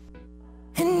Network.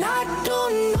 And I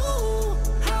don't know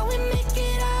how we make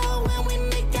it out when we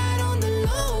make out on the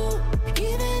low.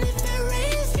 Even if it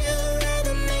rains, you'd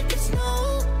rather make it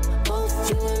snow. Both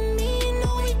you and me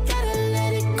know we gotta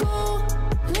let it go.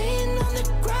 Laying on the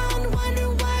ground,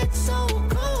 wondering why it's so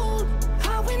cold.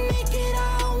 How we make it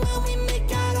out when we make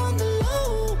out on the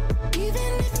low.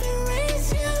 Even if it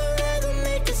rains, you'd rather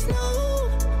make it snow.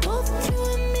 Both you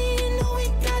and me know we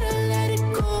gotta let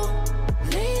it go.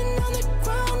 Laying on the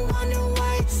ground, wondering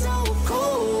why it's so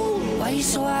cold. Why you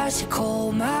so icy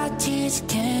cold? My tears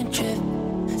can't drip.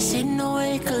 Sitting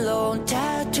awake alone,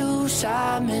 tattoos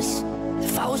I miss.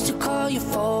 If I was to call your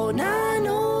phone, I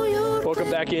know you'd.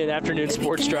 Welcome back in Afternoon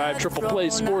Sports Drive, Triple Play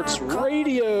Sports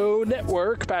Radio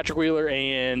Network. Patrick Wheeler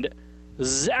and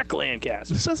Zach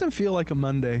Lancaster. This doesn't feel like a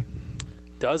Monday.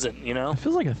 Doesn't, It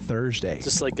feels like a Thursday.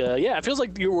 Just like, it feels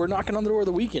like we're knocking on the door of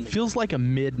the weekend. It feels like a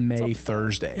mid-May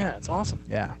Thursday. Yeah, it's awesome.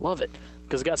 Yeah. Love it.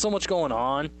 Because we got so much going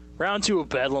on. Round 2 of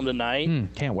Bedlam tonight.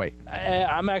 Can't wait.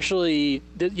 I'm actually,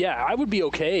 I would be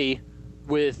okay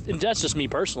with, and that's just me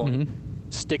personally,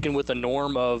 sticking with the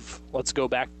norm of let's go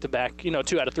back to back,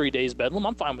 2 out of 3 days Bedlam.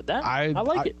 I'm fine with that. I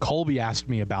like it. Colby asked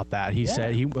me about that. He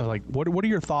said, he was like, what are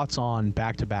your thoughts on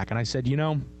back to back? And I said,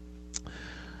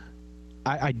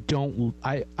 I don't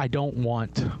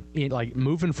want it, like,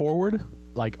 moving forward.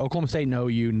 Like, Oklahoma State and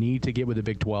OU need to get with the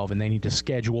Big 12, and they need to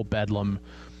schedule Bedlam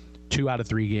 2 out of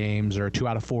 3 games or 2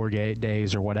 out of 4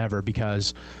 days or whatever,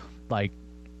 because, like,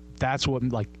 that's what,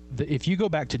 like, if you go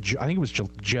back to, I think it was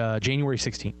January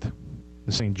 16th.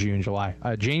 This thing, June, July.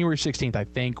 January 16th, I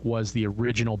think, was the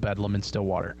original Bedlam in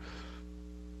Stillwater.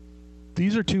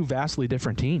 These are 2 vastly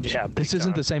different teams. Yeah, this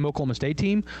isn't the same Oklahoma State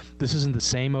team. This isn't the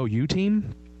same OU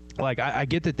team. Like, I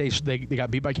get that they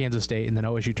got beat by Kansas State, and then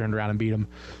OSU turned around and beat them.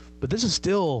 But this is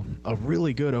still a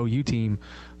really good OU team,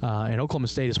 and Oklahoma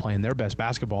State is playing their best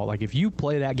basketball. Like, if you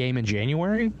play that game in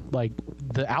January, like,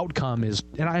 the outcome is,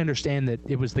 and I understand that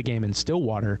it was the game in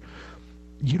Stillwater,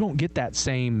 you don't get that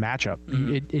same matchup.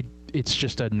 Mm-hmm. It's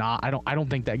just a not. I don't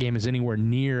think that game is anywhere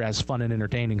near as fun and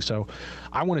entertaining. So,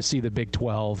 I want to see the Big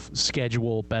 12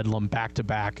 schedule Bedlam back to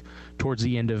back towards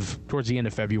the end of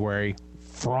February.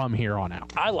 From here on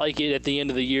out. I like it at the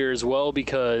end of the year as well,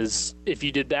 because if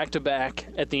you did back-to-back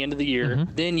at the end of the year,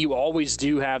 then you always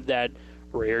do have that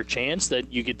rare chance that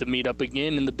you get to meet up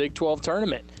again in the Big 12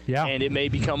 tournament. Yeah. And it may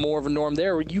become more of a norm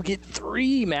there where you get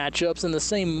 3 matchups in the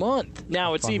same month.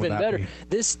 Now, it's even better.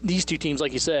 These 2 teams,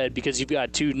 like you said, because you've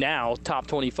got 2 now top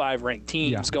 25 ranked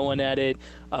teams going at it.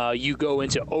 You go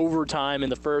into overtime in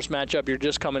the first matchup. You're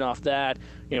just coming off that.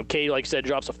 You know, Cade, like I said,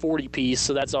 drops a 40-piece,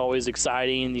 so that's always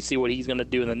exciting. You see what he's going to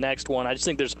do in the next one. I just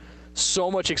think there's so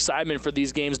much excitement for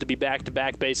these games to be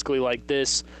back-to-back basically like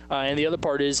this. And the other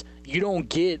part is you don't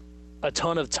get a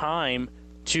ton of time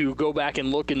to go back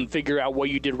and look and figure out what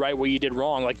you did right, what you did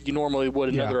wrong, like you normally would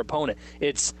another opponent.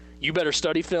 It's you better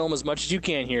study film as much as you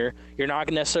can here. You're not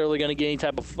necessarily going to get any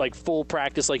type of like full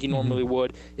practice like you normally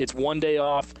would. It's one day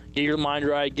off. Get your mind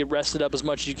right. Get rested up as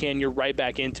much as you can. You're right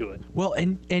back into it. Well,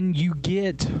 and you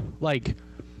get, like,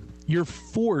 you're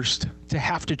forced to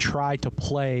have to try to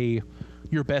play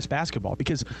your best basketball,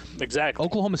 because exactly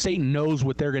Oklahoma State knows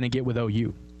what they're going to get with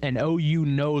OU, and OU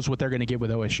knows what they're going to get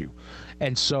with OSU.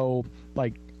 And so,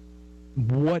 like,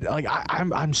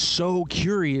 I'm so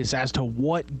curious as to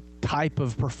what type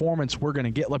of performance we're going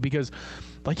to get, like, because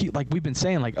like we've been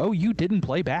saying, like, OU didn't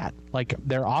play bad. Like,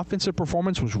 their offensive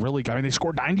performance was really good. I mean, they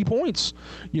scored 90 points.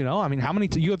 You know, I mean, how many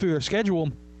you go through their schedule,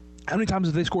 how many times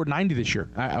have they scored 90 this year?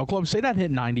 Oklahoma State hasn't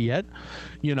hit 90 yet,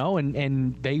 you know,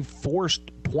 and they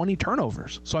forced 20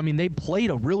 turnovers. So, I mean, they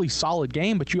played a really solid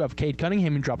game, but you have Cade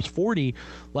Cunningham who drops 40.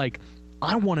 Like,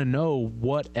 I want to know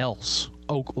what else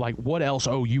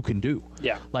OU can do.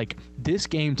 Yeah. Like, this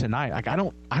game tonight, like, I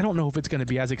don't know if it's going to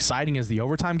be as exciting as the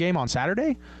overtime game on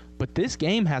Saturday, but this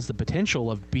game has the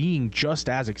potential of being just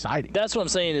as exciting. That's what I'm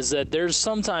saying, is that there's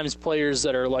sometimes players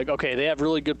that are like, okay, they have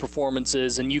really good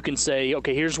performances, and you can say,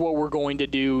 okay, here's what we're going to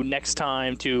do next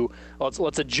time to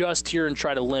let's adjust here and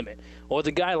try to limit. Well, with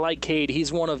a guy like Cade,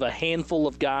 he's one of a handful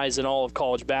of guys in all of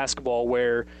college basketball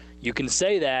where you can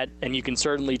say that and you can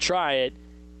certainly try it,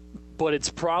 but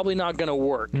it's probably not going to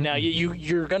work. Mm-hmm. Now,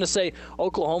 you're going to say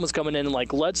Oklahoma's coming in and,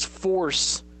 like, let's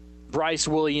force Bryce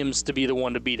Williams to be the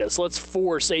one to beat us. Let's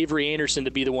force Avery Anderson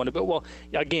to be the one to beat. Well,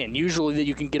 again, usually that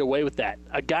you can get away with that.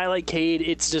 A guy like Cade,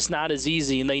 it's just not as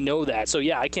easy, and they know that. So,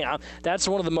 yeah, I can't. That's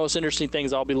one of the most interesting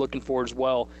things I'll be looking for as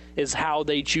well, is how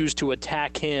they choose to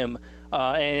attack him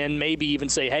and maybe even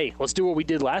say, hey, let's do what we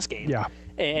did last game. Yeah.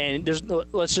 And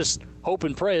let's just hope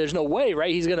and pray. There's no way,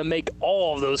 right? He's going to make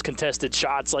all of those contested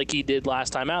shots like he did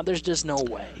last time out. There's just no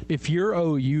way. If you're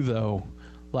OU, though,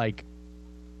 like,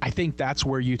 I think that's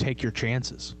where you take your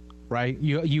chances, right?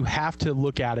 You have to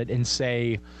look at it and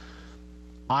say,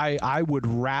 I would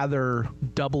rather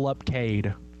double up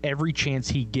Cade every chance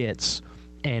he gets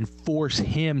and force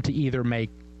him to either make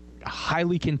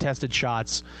highly contested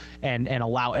shots and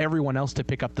allow everyone else to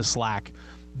pick up the slack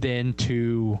than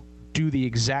to do the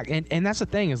exact and that's the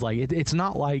thing, is like it's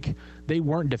not like they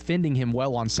weren't defending him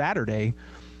well on Saturday,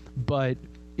 but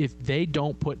if they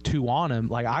don't put 2 on him,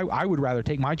 like I would rather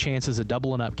take my chances of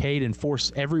doubling up Cade and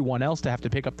force everyone else to have to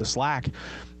pick up the slack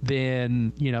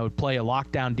than, you know, play a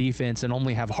lockdown defense and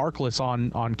only have Harkless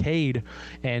on Cade,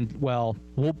 and we'll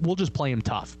just play him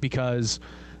tough because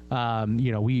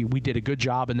you know, we did a good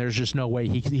job and there's just no way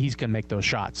he's gonna make those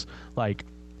shots. Like,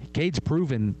 Cade's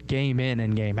proven game in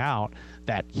and game out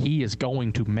that he is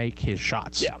going to make his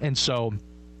shots. Yeah. And so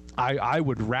I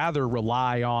would rather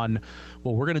rely on,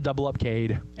 well, we're going to double up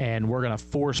Cade and we're going to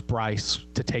force Bryce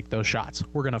to take those shots.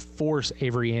 We're going to force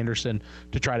Avery Anderson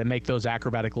to try to make those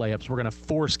acrobatic layups. We're going to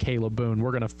force Caleb Boone.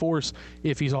 We're going to force,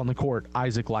 if he's on the court,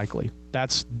 Isaac Likely.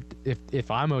 That's,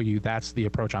 if I'm OU, that's the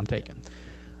approach I'm taking.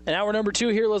 And hour number 2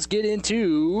 here, let's get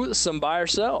into some buy or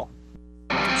sell.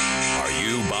 Are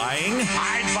you buying?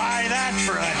 I'd buy that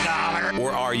for $1.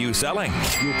 Or are you selling?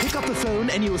 You pick up the phone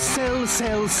and you sell,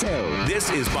 sell, sell.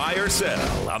 This is Buy or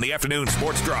Sell on the Afternoon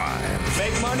Sports Drive.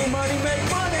 Make money, money, make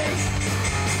money.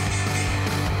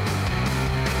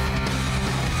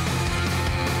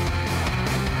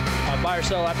 Buy or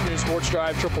Sell Afternoon Sports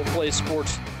Drive, Triple Play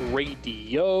Sports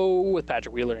Radio with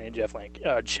Patrick Wheeler and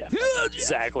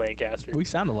Zach Lancaster. We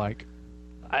sound alike.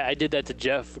 I did that to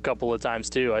Jeff a couple of times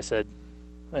too. I said,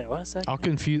 "Wait, what is that?" I'll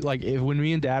confuse, like, when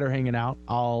me and Dad are hanging out,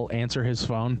 I'll answer his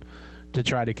phone to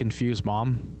try to confuse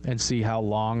Mom and see how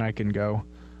long I can go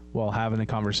while having the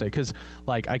conversation. Because,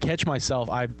 like, I catch myself,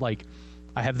 I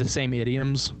have the same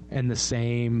idioms and the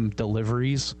same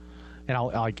deliveries. And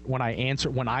I'll, like, when I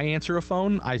answer a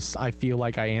phone, I feel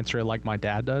like I answer it like my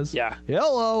dad does. Yeah.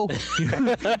 Hello.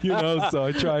 So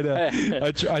I try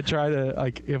to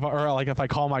like, if I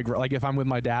call if I'm with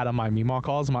my dad on my Meemaw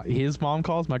calls, his mom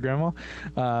calls, my grandma,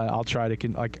 I'll try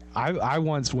to I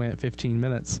once went 15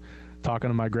 minutes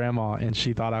talking to my grandma, and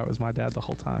she thought I was my dad the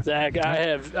whole time. Zach, I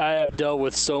have dealt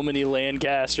with so many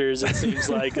Lancasters. It seems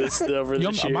like this over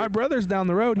the year. My brother's down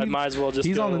the road. I might as well just.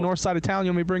 He's go. on the north side of town.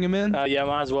 You want me to bring him in? Yeah,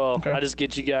 might as well. Okay. I just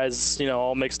get you guys,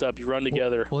 all mixed up. You run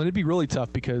together. Well, it'd be really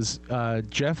tough because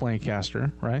Jeff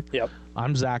Lancaster, right? Yep.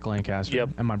 I'm Zach Lancaster. Yep.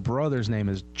 And my brother's name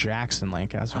is Jackson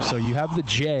Lancaster. So you have the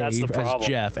J That's the as problem.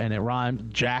 Jeff, and it rhymes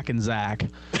Jack and Zach.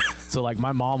 So, like,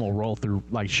 my mom will roll through,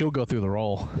 like, she'll go through the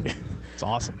roll. It's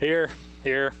awesome. Here.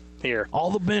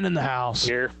 All the men in the house.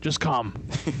 Here. Just come.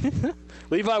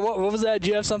 Levi, what was that? Do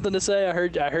you have something to say? I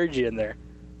heard you in there.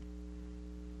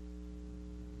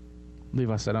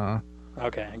 Levi said,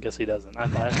 Okay, I guess he doesn't. I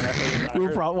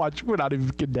We're not even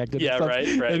connected. Yeah, right.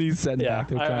 And he's sitting back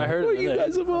there. I heard What him you there.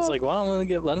 guys I was like, well, I'm going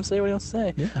to let him say what he wants to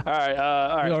say. Yeah. All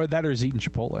right. Or that or he's eating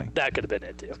Chipotle. That could have been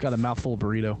it, too. Got a mouthful of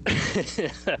burrito.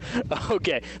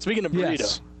 Okay, speaking of burrito,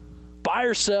 Yes. buy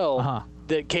or sell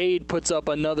that Cade puts up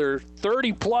another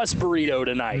 30-plus burrito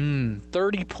tonight.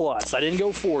 30-plus. I didn't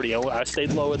go 40. I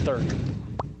stayed low at 30.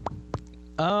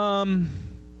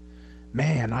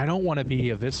 Man, I don't want to be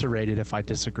eviscerated if I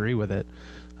disagree with it.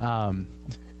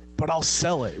 But I'll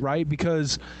sell it, right?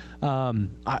 Because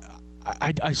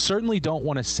I certainly don't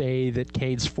want to say that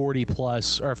Cade's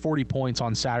 40-plus or 40 points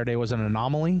on Saturday was an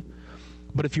anomaly.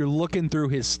 But if you're looking through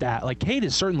his stat, like, Cade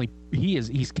is certainly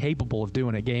he's capable of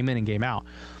doing it game in and game out.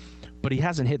 But he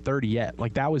hasn't hit 30 yet.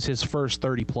 Like, that was his first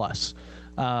 30-plus.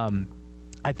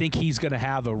 I think he's going to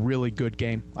have a really good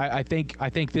game. I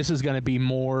think this is going to be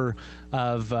more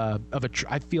of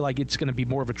I feel like it's going to be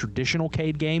more of a traditional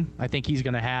Cade game. I think he's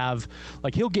going to have,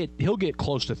 like, he'll get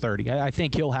close to 30. I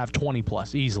think he'll have 20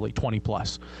 plus, easily 20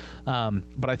 plus.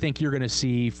 But I think you're going to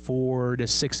see 4 to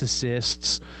 6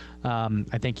 assists.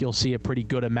 I think you'll see a pretty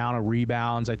good amount of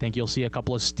rebounds. I think you'll see a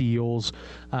couple of steals.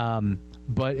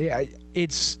 But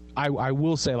I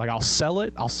will say, like, I'll sell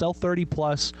it. I'll sell 30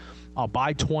 plus. I'll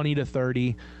buy 20 to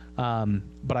 30.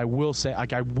 But I will say,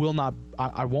 like, I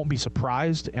won't be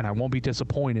surprised and I won't be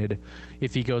disappointed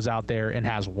if he goes out there and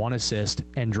has 1 assist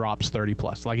and drops 30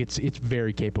 plus. Like, it's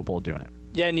very capable of doing it.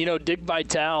 Yeah, and Dick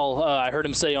Vitale, I heard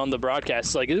him say on the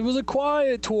broadcast, like, it was a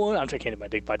quiet 20. I'm taking my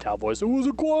Dick Vitale voice. It was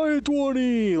a quiet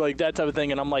 20, like that type of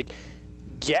thing. And I'm like,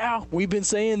 yeah, we've been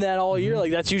saying that all year.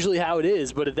 Like, that's usually how it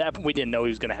is. But at that point, we didn't know he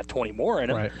was going to have 20 more in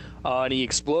him. Right. And he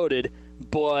exploded.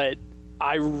 But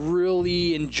I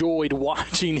really enjoyed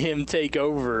watching him take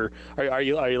over. Are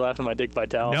you laughing at my Dick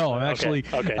Vitale? No, I'm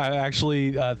okay. I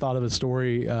actually thought of a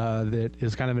story that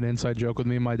is kind of an inside joke with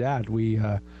me and my dad. We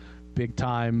big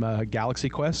time Galaxy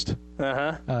Quest.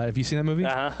 Have you seen that movie?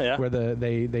 Yeah. Where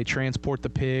they transport the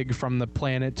pig from the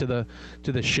planet to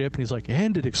the ship, and he's like,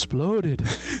 and it exploded.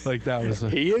 Like, that was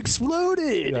He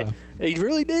exploded. Yeah. He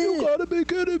really did. You gotta be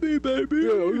kidding me, baby.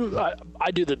 I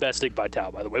do the best Dick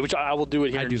Vitale, by the way, which I will do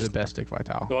it here. I do the best Dick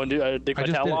Vitale. You want to do Dick I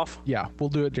just Vitale did it. off? Yeah, we'll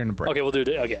do it during the break. Okay, we'll do it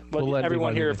again. But We'll let everyone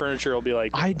everybody here do at it. Furniture will be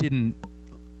like,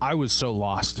 I was so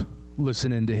lost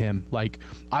listening to him. Like,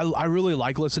 I really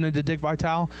like listening to Dick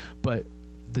Vitale, but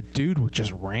the dude would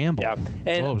just ramble. Yeah,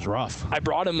 and it was rough. I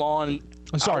brought him on.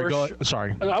 Sorry, go ahead.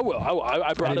 Sorry. I will.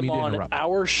 I brought didn't him mean to on interrupt.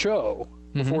 our show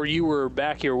before you were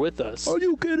back here with us. Are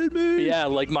you kidding me? Yeah,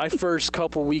 like my first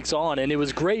couple weeks on, and it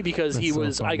was great because That's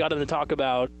so I funny. got him to talk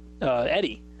about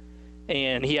Eddie,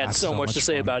 and he had That's so much to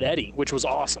say fun. about Eddie, which was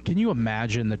awesome. Can you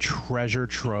imagine the treasure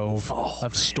trove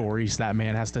of stories that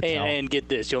man has to tell? And get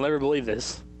this, you'll never believe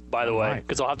this, by the way, right.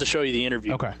 because I'll have to show you the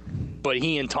interview. Okay. But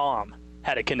he and Tom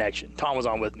had a connection. Tom was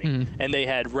on with me, and they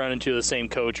had run into the same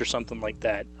coach or something like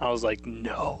that. I was like,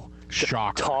 no.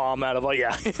 Shocker. Tom out of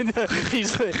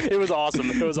it was awesome.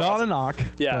 It was Not awesome. a knock.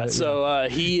 Yeah. but, So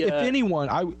he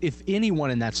if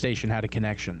anyone in that station had a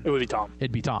connection, it would be Tom.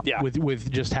 it'd be Tom. Yeah.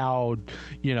 With just how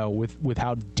with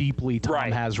how deeply Tom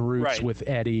Right. has roots Right. with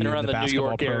Eddie and around the the New basketball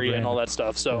York area program. and all that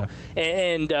stuff. So,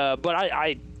 but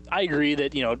I agree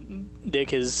that Dick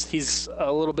he's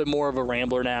a little bit more of a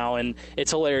rambler now, and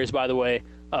it's hilarious. By the way,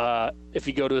 if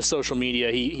you go to his social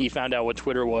media, he found out what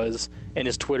Twitter was, and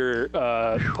his Twitter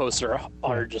posts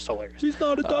are just hilarious. He's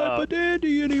not a type of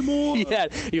dandy anymore.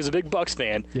 He was a big Bucks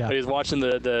fan. Yeah. But he was watching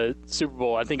the Super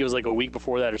Bowl. I think it was like a week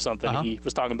before that or something. Uh-huh. He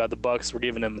was talking about the Bucks were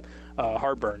giving him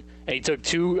heartburn, and he took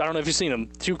two. I don't know if you've seen them.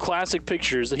 Two classic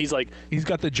pictures. He's like, He's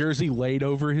got the jersey laid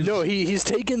over his. no, he's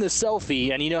taking the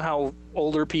selfie, and you know how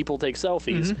older people take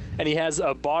selfies, and he has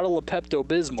a bottle of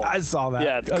Pepto-Bismol. I saw that.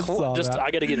 Yeah, I saw that.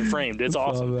 I got to get it framed. It's I saw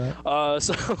awesome. that.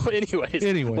 So, anyways,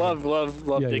 Anyway.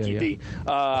 love Yeah, Dickie yeah. B.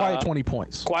 Quiet 20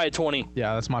 points. Quiet 20.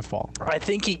 Yeah, that's my fault. I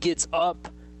think he gets up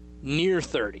near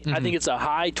 30. I think it's a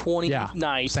high 20 Yeah,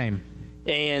 night. same.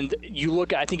 And you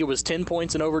look, I think it was 10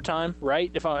 points in overtime,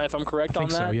 right? If I'm correct on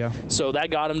think so, that. yeah. So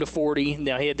that got him to 40.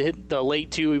 Now he had to hit the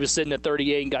late 2. He was sitting at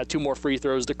 38 and got 2 more free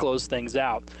throws to close things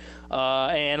out.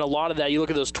 And a lot of that, you look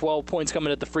at those 12 points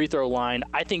coming at the free throw line.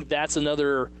 I think that's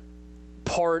another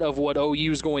part of what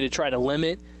OU is going to try to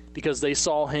limit, because they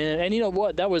saw him. And you know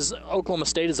what? That was Oklahoma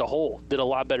State as a whole did a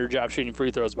lot better job shooting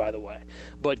free throws, by the way.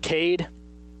 But Cade,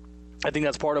 I think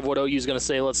that's part of what OU is going to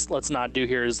say let's not do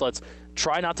here is let's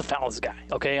try not to foul this guy,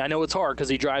 okay? I know it's hard because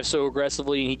he drives so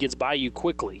aggressively and he gets by you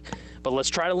quickly. But let's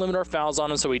try to limit our fouls on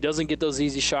him so he doesn't get those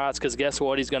easy shots, because guess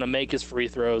what? He's going to make his free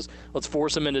throws. Let's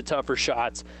force him into tougher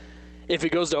shots. If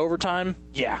it goes to overtime,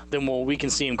 then we can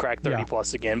see him crack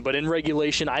 30-plus again. But in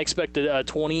regulation, I expect a high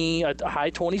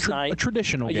 20s night. A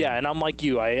traditional game. Yeah, and I'm like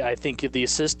you. I think the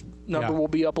assist number will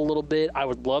be up a little bit. I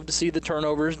would love to see the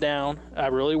turnovers down. I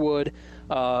really would.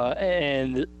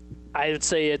 And I would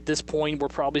say at this point we're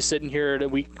probably sitting here at a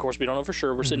week. Of course, we don't know for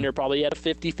sure. We're sitting here probably at a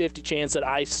 50-50 chance that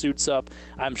Ice suits up.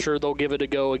 I'm sure they'll give it a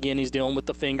go again. He's dealing with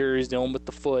the finger. He's dealing with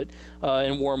the foot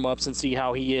in warm-ups and see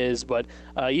how he is. But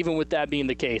even with that being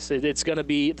the case, it's going to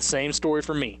be the same story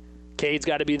for me. Cade's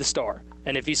got to be the star.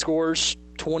 And if he scores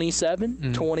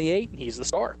 27, 28, he's the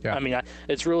star. Yeah. I mean,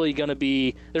 it's really going to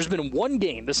be – there's been one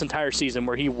game this entire season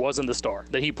where he wasn't the star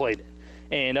that he played in.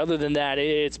 And other than that,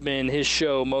 it's been his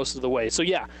show most of the way. So,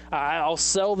 yeah, I'll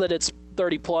sell that it's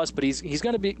 30-plus, but he's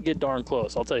going to get darn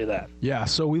close. I'll tell you that. Yeah,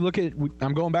 so we look at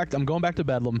I'm going back to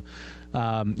Bedlam.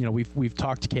 We've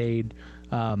talked to Cade,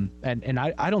 and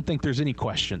I don't think there's any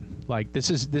question. Like this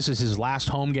is his last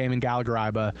home game in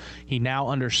Gallagher-Iba. He now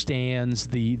understands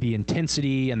the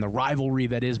intensity and the rivalry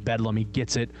that is Bedlam. He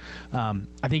gets it. I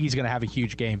think he's going to have a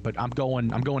huge game, but I'm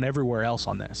going everywhere else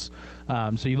on this.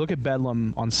 So you look at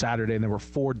Bedlam on Saturday, and there were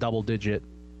 4 double-digit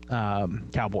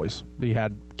Cowboys. You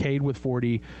had Cade with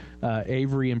 40,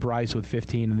 Avery and Bryce with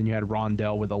 15, and then you had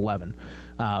Rondell with 11.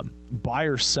 Buy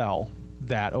or sell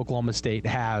that Oklahoma State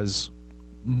has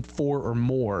 4 or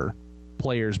more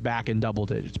players back in double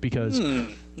digits, because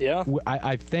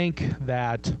I think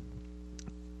that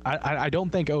I don't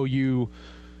think OU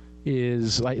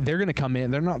is like they're going to come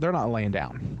in. They're not laying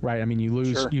down, right? I mean, you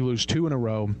lose 2 in a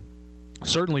row.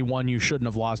 Certainly one you shouldn't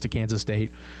have lost to Kansas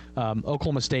State.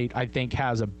 Oklahoma State, I think,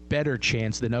 has a better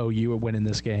chance than OU at winning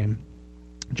this game,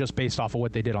 just based off of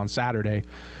what they did on Saturday.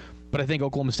 But I think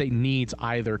Oklahoma State needs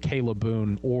either Caleb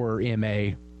Boone or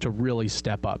M.A. to really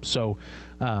step up. So,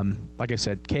 like I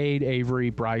said, Cade,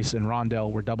 Avery, Bryce, and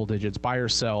Rondell were double digits. Buy or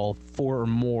sell 4 or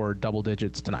more double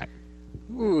digits tonight.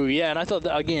 Ooh, yeah, and I thought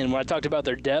that, again, when I talked about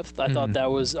their depth, I thought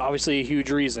that was obviously a huge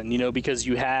reason, because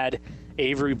you had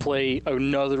Avery play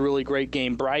another really great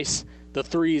game. Bryce, the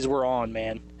threes were on,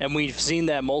 man, and we've seen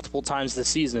that multiple times this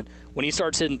season. When he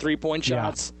starts hitting three-point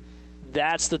shots,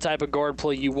 that's the type of guard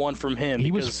play you want from him.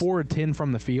 He was 4 of 10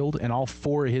 from the field, and all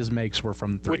 4 of his makes were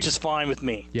from 3. Which is fine with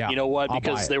me. Yeah, you know what? I'll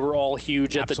Because buy it. they were all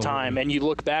huge at the time. And you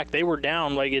look back, they were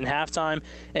down like in halftime,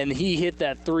 and he hit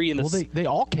that 3 in the... Well, they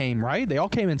all came, right? They all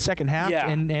came in second half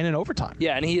and in overtime.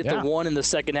 Yeah, and he hit the 1 in the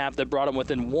second half that brought him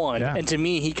within 1. Yeah. And to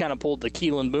me, he kind of pulled the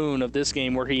Keelan Boone of this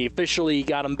game, where he officially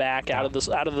got him back out of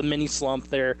the mini slump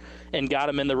there and got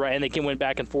him in the right. And they went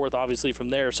back and forth, obviously, from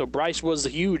there. So Bryce was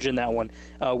huge in that one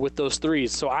with those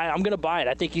threes. So I'm going to buy it.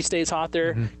 I think he stays hot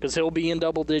there because he'll be in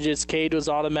double digits. Cade was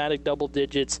automatic double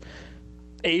digits.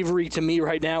 Avery, to me,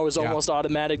 right now is almost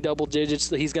automatic double digits.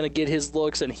 He's going to get his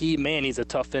looks, and he's a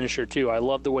tough finisher, too. I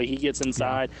love the way he gets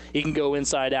inside. Yeah. He can go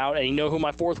inside out. And you know who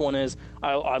my 4th one is?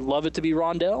 I'd love it to be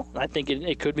Rondell. I think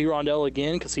it could be Rondell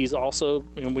again, because he's also,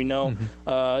 we know,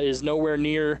 is nowhere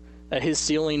near his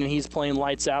ceiling, and he's playing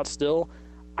lights out still.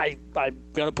 I'm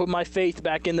going to put my faith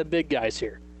back in the big guys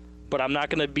here, but I'm not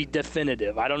going to be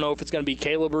definitive. I don't know if it's going to be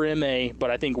Caleb or M.A.,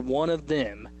 but I think one of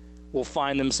them will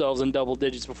find themselves in double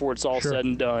digits before it's all said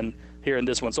and done here in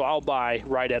this one. So I'll buy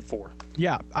right at 4.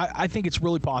 Yeah, I think it's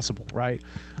really possible, right?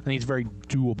 I think it's very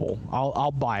doable.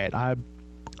 I'll buy it. I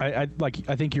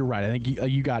think you're right. I think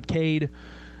you got Cade.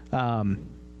 I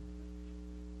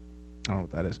don't know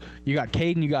what that is. You got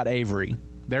Cade and you got Avery.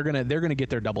 They're gonna get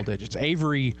their double digits.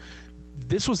 Avery,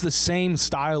 this was the same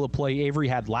style of play Avery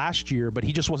had last year, but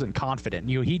he just wasn't confident.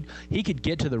 He could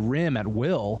get to the rim at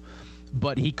will,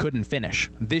 but he couldn't finish.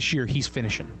 This year he's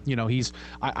finishing.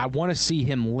 I want to see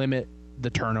him limit the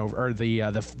turnover or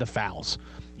the fouls.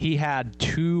 He had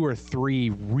 2 or 3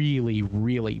 really,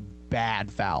 really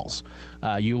bad fouls.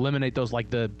 You eliminate those, like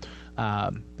there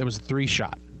was a 3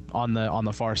 shot on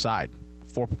the far side.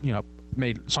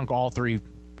 Sunk all three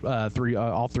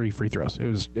free throws.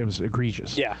 It was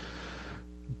egregious. Yeah.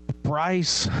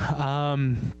 Bryce, I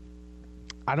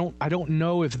don't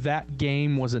know if that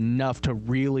game was enough to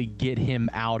really get him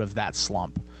out of that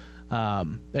slump.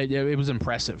 It was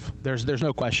impressive. There's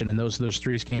no question in those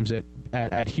 3 games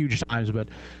at huge times, but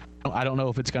I don't know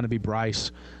if it's going to be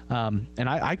Bryce. And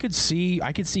I could see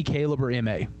Caleb or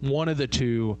M.A., one of the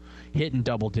two, hitting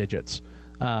double digits.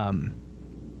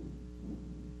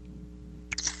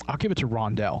 I'll give it to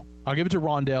Rondell. I'll give it to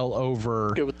Rondell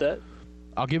over. Good with that.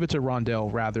 I'll give it to Rondell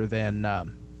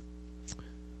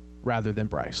rather than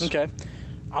Bryce. Okay. I'm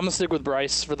gonna stick with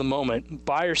Bryce for the moment.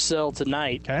 Buy or sell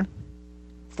tonight. Okay.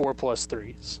 4 plus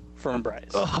 3s from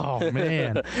Bryce. Oh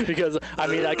man. Because I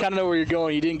kind of know where you're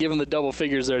going. You didn't give him the double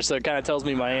figures there, so it kind of tells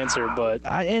me my answer. But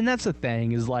and that's the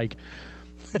thing is like.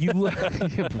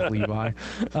 Levi.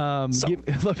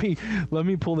 Let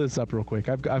me pull this up real quick.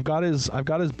 I've got his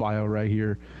bio right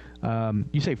here.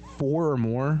 You say 4 or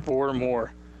more? 4 or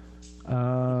more.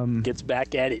 Gets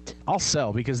back at it. I'll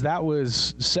sell because that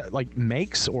was like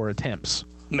makes or attempts.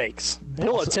 Makes.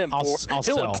 He'll attempt 4. I'll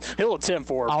sell. He'll attempt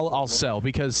 4. I'll sell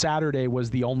because Saturday was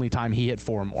the only time he hit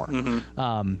 4 or more.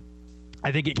 Mm-hmm.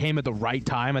 I think it came at the right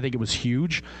time. I think it was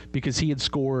huge because he had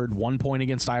scored 1 point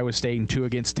against Iowa State and 2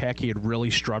 against Tech. He had really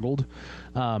struggled.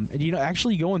 And,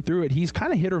 actually going through it, he's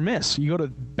kind of hit or miss. You go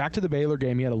back to the Baylor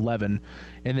game, he had 11,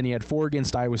 and then he had 4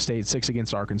 against Iowa State, 6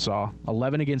 against Arkansas,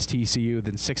 11 against TCU,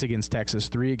 then 6 against Texas,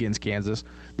 3 against Kansas,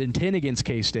 then 10 against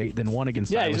K-State, then 1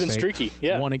 against Iowa State. Yeah, he's been streaky.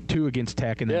 Yeah. 2 against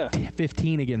Tech, and then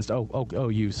 15 against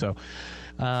OU. So,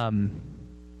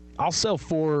 I'll sell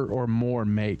 4 or more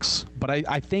makes, but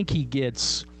I think he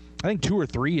gets. I think 2 or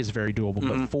 3 is very doable,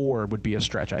 but 4 would be a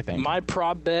stretch. I think my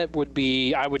prop bet would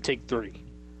be I would take 3,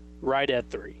 right at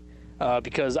 3,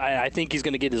 because I think he's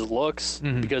going to get his looks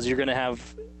because you're going to have.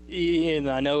 And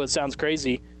I know it sounds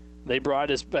crazy, they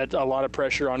brought a lot of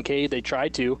pressure on Cade. They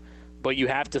tried to, but you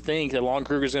have to think that Lon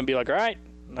Kruger's going to be like, all right.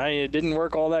 It didn't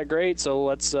work all that great, so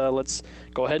let's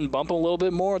go ahead and bump him a little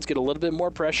bit more. Let's get a little bit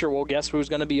more pressure. Well, guess who's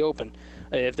going to be open?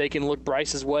 If they can look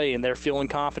Bryce's way and they're feeling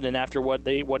confident after what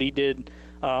he did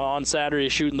on Saturday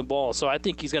shooting the ball. So I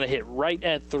think he's going to hit right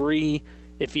at 3.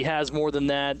 If he has more than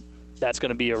that, that's going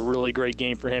to be a really great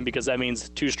game for him because that means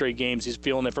 2 straight games he's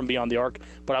feeling it from beyond the arc.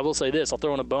 But I will say this, I'll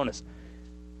throw in a bonus.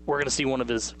 We're going to see one of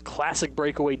his classic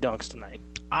breakaway dunks tonight.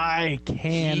 I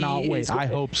cannot wait. I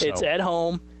hope so. It's at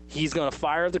home. He's going to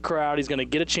fire the crowd. He's going to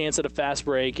get a chance at a fast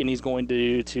break, and he's going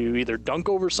to either dunk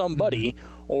over somebody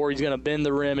or he's going to bend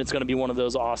the rim. It's going to be one of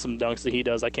those awesome dunks that he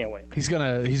does. I can't wait. He's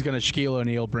gonna Shaquille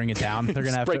O'Neal bring it down. They're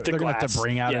gonna have to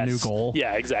bring out a new goal.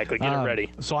 Yeah, exactly. Get it ready.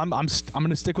 So I'm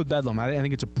gonna stick with Bedlam. I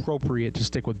think it's appropriate to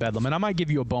stick with Bedlam, and I might give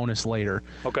you a bonus later.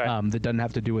 Okay. That doesn't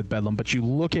have to do with Bedlam, but you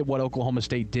look at what Oklahoma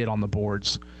State did on the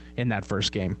boards in that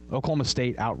first game. Oklahoma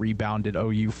State out-rebounded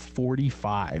OU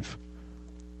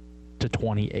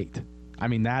 45-28. I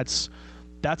mean, that's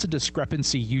a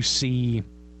discrepancy you see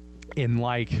in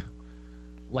like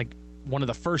one of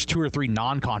the first 2 or 3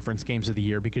 non-conference games of the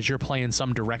year because you're playing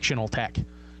some directional Tech.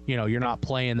 You're not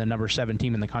playing the number 7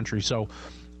 team in the country. So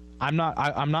I'm not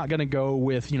going to go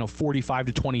with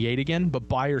 45-28 again, but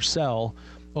buy or sell.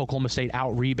 Oklahoma State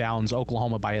out-rebounds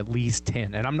Oklahoma by at least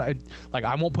 10. And I'm not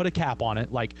I won't put a cap on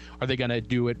it. Like, are they going to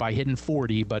do it by hitting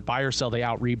 40? But buy or sell, they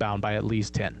out-rebound by at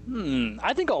least 10.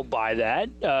 I think I'll buy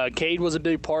that. Cade was a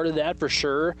big part of that for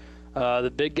sure.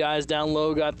 The big guys down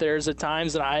low got theirs at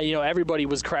times, and everybody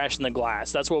was crashing the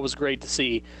glass. That's what was great to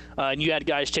see. And you had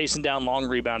guys chasing down long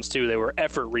rebounds too. They were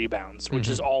effort rebounds, which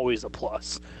is always a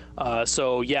plus.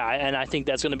 So yeah, and I think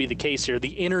that's going to be the case here.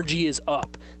 The energy is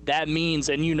up. That means,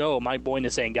 and Mike Boyne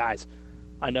is saying, guys,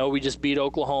 I know we just beat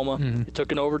Oklahoma. It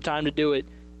took an overtime to do it.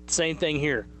 Same thing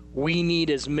here. we need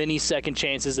as many second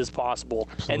chances as possible.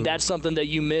 Absolutely. And that's something that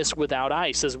you miss without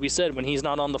Ice. As we said, when he's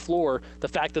not on the floor, the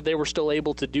fact that they were still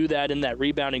able to do that in that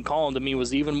rebounding column to me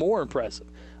was even more impressive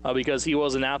because he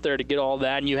wasn't out there to get all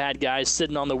that. And you had guys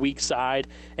sitting on the weak side.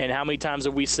 And how many times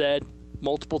have we said,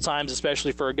 multiple times,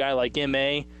 especially for a guy like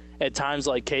M.A., at times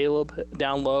like Caleb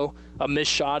down low, a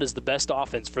missed shot is the best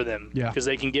offense for them because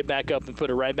they can get back up and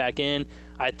put it right back in.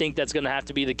 I think that's going to have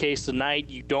to be the case tonight.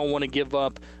 You don't want to give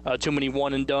up too many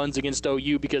one-and-dones against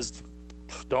OU because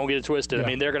don't get it twisted. Yeah. I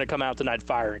mean, they're going to come out tonight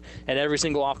firing. And every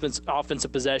single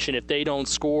offensive possession, if they don't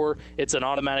score, it's an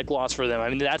automatic loss for them. I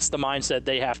mean, that's the mindset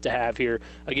they have to have here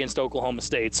against Oklahoma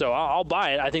State. So I'll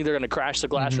buy it. I think they're going to crash the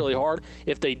glass really hard.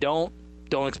 If they don't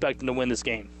expect them to win this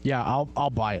game. Yeah, I'll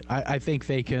buy it. I think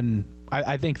they can.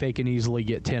 I think they can easily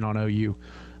get 10 on OU.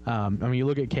 I mean, you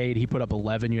look at Cade; he put up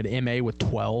 11. You had M.A. with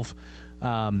 12.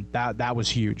 That was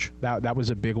huge. That was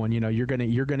a big one. You know, you're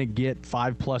gonna get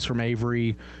 5+ from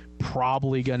Avery.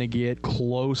 Probably gonna get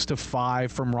close to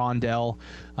 5 from Rondell.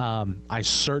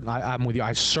 I'm with you.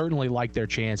 I certainly like their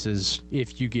chances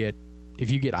if you get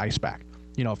Ice back.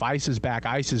 You know, if Ice is back,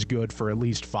 Ice is good for at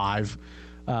least 5.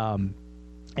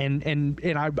 And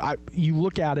you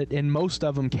look at it, and most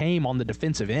of them came on the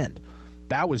defensive end.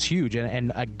 That was huge,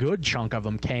 and a good chunk of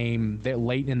them came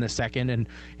late in the second and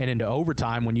into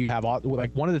overtime when you have,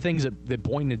 like, one of the things that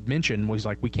Boynton had mentioned was,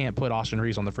 like, we can't put Austin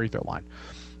Reeves on the free throw line.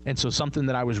 And so something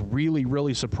that I was really,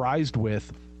 really surprised with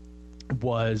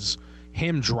was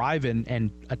him driving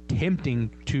and attempting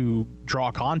to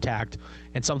draw contact,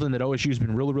 and something that OSU's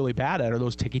been really, really bad at are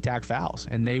those ticky-tack fouls,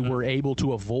 and they were able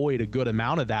to avoid a good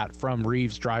amount of that from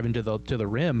Reeves driving to the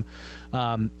rim,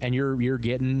 and you're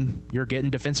getting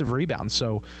defensive rebounds.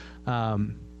 So I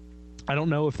don't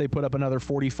know if they put up another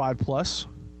 45+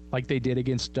 like they did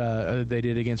against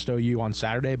OU on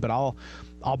Saturday, but I'll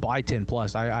buy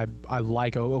 10+. I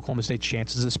like Oklahoma State's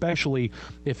chances, especially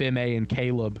if M.A. and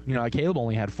Caleb. You know, Caleb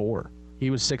only had 4. He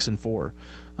was 6-4.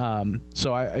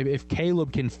 So if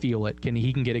Caleb can feel it,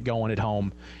 he can get it going at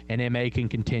home, and M.A. can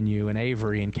continue, and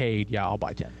Avery and Cade, I'll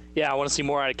buy 10. Yeah, I want to see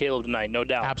more out of Caleb tonight, no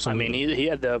doubt. Absolutely. I mean, he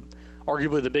had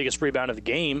arguably the biggest rebound of the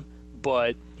game,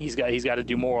 but he's got to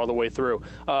do more all the way through.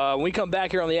 When we come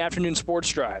back here on the afternoon sports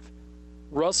drive,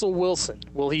 Russell Wilson,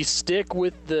 will he stick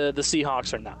with the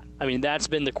Seahawks or not? I mean, that's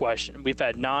been the question. We've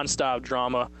had nonstop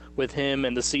drama with him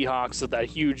and the Seahawks with that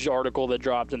huge article that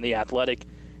dropped in The Athletic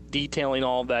detailing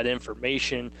all of that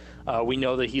information. We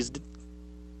know that he's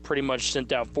pretty much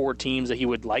sent out 4 teams that he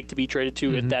would like to be traded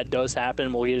to. If that does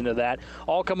happen, we'll get into that.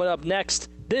 All coming up next.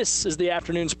 This is the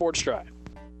Afternoon Sports Drive.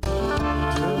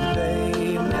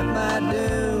 Today met my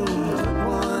doom, took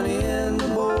one in the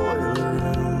boiler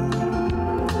room.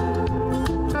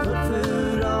 Put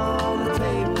food on the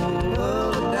table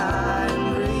of a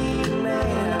dying breed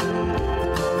man.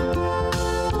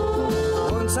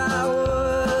 Once I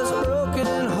was a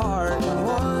broken heart,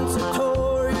 once I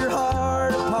tore your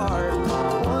heart apart.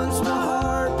 Once my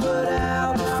heart put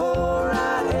out before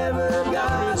I ever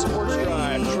got Sports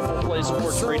Drive, Triple Play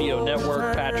Sports Radio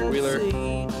Network. Patrick Wheeler,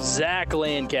 Zach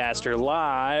Lancaster,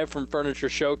 live from Furniture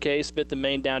Showcase, Fifth and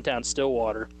Main, downtown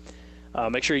Stillwater.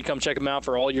 Make sure you come check them out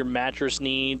for all your mattress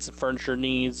needs, furniture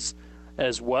needs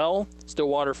as well.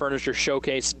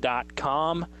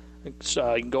 StillwaterFurnitureShowcase.com. You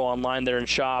can go online there and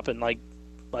shop, and like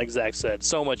Zach said,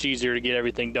 so much easier to get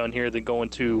everything done here than going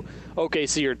to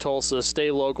OKC or Tulsa.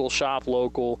 Stay local, shop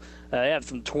local. They have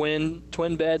from twin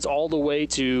beds all the way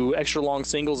to extra long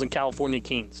singles and California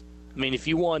Kings. I mean, if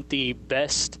you want the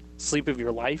best sleep of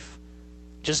your life,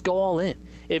 just go all in.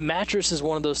 Mattress is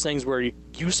one of those things where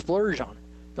you splurge on it.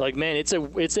 Like, man, it's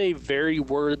a very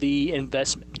worthy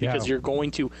investment because you're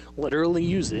going to literally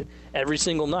use it every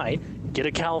single night. Get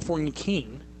a California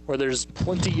King where there's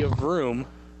plenty of room.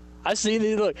 I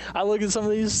look at some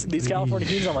of these California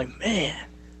Kings, I'm like, man,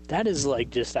 that is like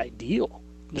just ideal.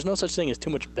 There's no such thing as too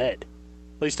much bed,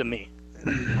 at least to me.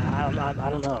 I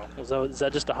don't know. Is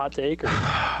that just a hot take? Or?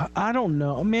 I don't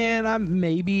know, man. I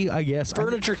guess.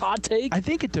 Furniture hot take? I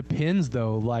think it depends,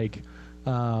 though. Like,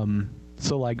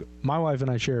 so, like, my wife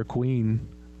and I share a queen,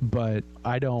 but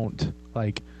I don't,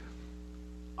 like,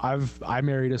 I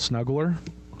married a snuggler,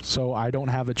 so I don't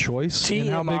have a choice.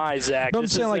 TMI, Zach. No,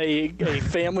 this is like, a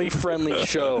family-friendly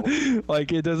show.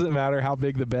 Like, it doesn't matter how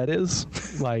big the bed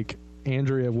is. Like,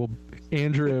 Andrea will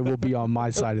be on my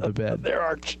side of the bed. There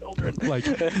are children. Like,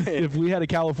 if we had a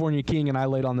California King and I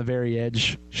laid on the very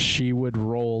edge, she would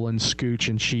roll and scooch,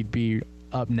 and she'd be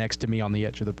up next to me on the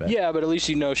edge of the bed. Yeah, but at least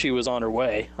you know she was on her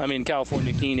way. I mean,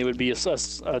 California King, it would be a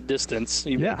distance.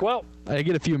 You'd be like, well, I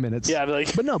get a few minutes. Yeah,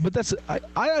 but that's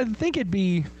I think it'd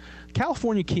be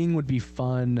California King would be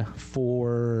fun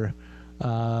for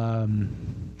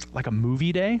like a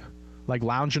movie day, like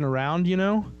lounging around,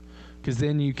 because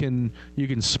then you can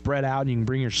spread out and you can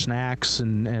bring your snacks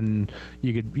and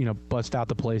you could bust out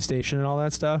the PlayStation and all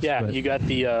that stuff. Yeah, but you got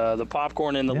the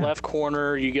popcorn in the left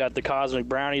corner. You got the cosmic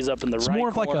brownies up in the right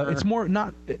more corner. it's more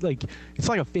not like it's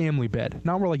like a family bed,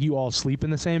 not where like you all sleep in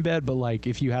the same bed, but like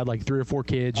if you had like 3 or 4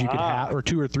 kids, you could have, or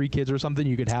 2 or 3 kids or something,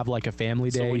 you could have like a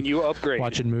family day. So when you upgrade,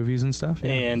 watching movies and stuff,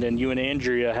 and you and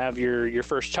Andrea have your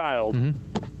first child.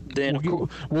 Then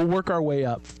we'll work our way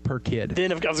up per kid.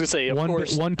 Then I was gonna say, of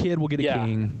course, one kid will get a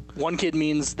king. One kid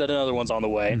means that another one's on the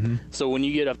way. So when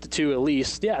you get up to 2 at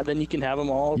least, then you can have them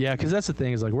all. Yeah, because that's the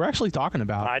thing is like we're actually talking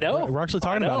about. I know. We're actually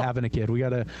talking about having a kid. We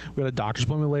got a doctor's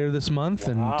appointment later this month,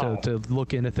 and to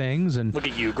look into things. And look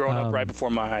at you growing up right before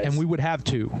my eyes. And we would have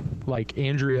 2. Like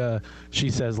Andrea, she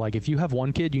says like if you have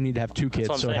 1 kid, you need to have 2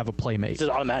 kids, so have a playmate. It's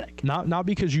just automatic. Not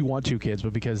because you want 2 kids,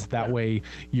 but because that way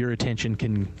your attention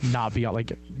can not be on.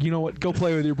 Like, you know what? Go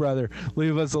play with your brother.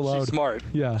 Leave us alone. She's smart.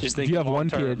 Yeah. If you have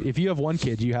one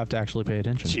kid, you have to actually pay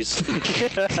attention.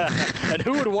 And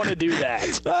who would want to do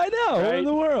that? I know. Right? What in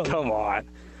the world? Come on.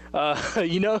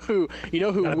 You know who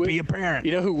be a parent.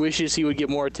 You know who wishes he would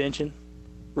get more attention?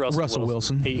 Russell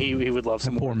Wilson. He would love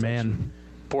some more attention.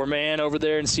 Poor man over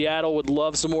there in Seattle would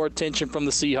love some more attention from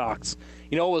the Seahawks.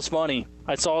 You know what was funny?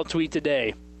 I saw a tweet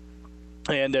today,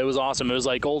 and it was awesome. It was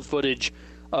like old footage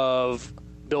of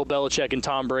Bill Belichick and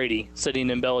Tom Brady sitting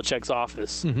in Belichick's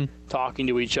office talking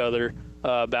to each other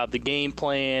about the game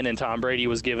plan, and Tom Brady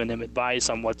was giving him advice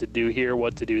on what to do here,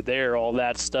 what to do there, all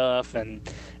that stuff. And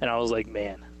I was like,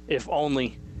 man, if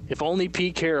only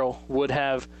Pete Carroll would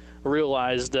have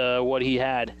realized what he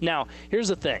had. Now, here's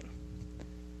the thing.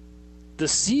 The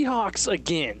Seahawks,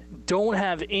 again, don't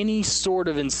have any sort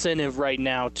of incentive right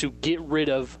now to get rid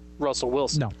of Russell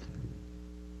Wilson. No.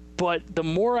 But the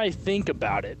more I think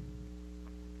about it,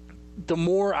 the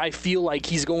more I feel like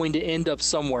he's going to end up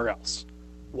somewhere else.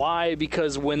 Why?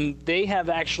 Because when they have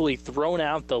actually thrown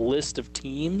out the list of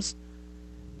teams,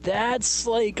 that's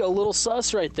like a little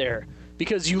sus right there.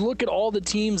 Because you look at all the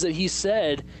teams that he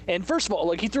said, and first of all,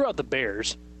 like he threw out the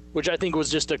Bears, which I think was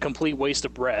just a complete waste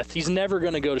of breath. He's never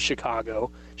going to go to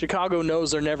Chicago. Chicago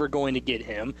knows they're never going to get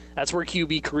him. That's where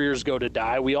QB careers go to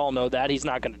die. We all know that. He's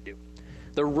not going to do it.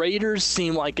 The Raiders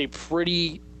seem like a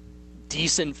pretty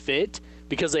decent fit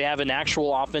because they have an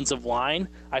actual offensive line.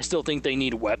 I still think they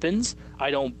need weapons.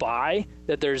 I don't buy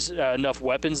that there's enough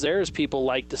weapons there, as people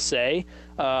like to say.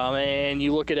 And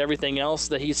you look at everything else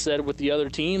that he said with the other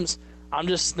teams, I'm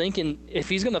just thinking if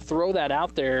he's going to throw that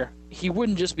out there, he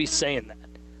wouldn't just be saying that.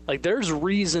 Like, there's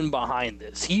reason behind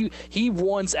this. He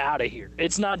wants out of here.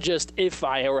 It's not just if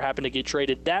I ever happen to get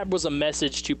traded. That was a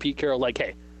message to Pete Carroll, like,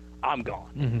 hey, I'm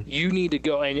gone. You need to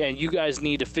go, and you guys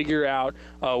need to figure out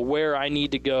where I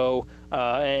need to go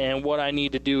and what I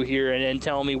need to do here, and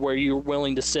tell me where you're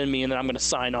willing to send me, and then I'm going to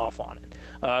sign off on it.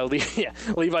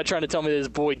 Levi trying to tell me that his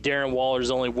boy Darren Waller's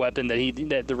the only weapon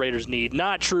that the Raiders need.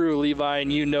 Not true, Levi,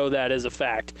 and you know that as a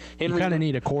fact. You kind of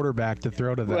need a quarterback to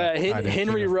throw to that.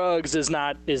 Henry Ruggs is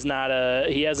not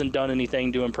he hasn't done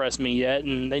anything to impress me yet,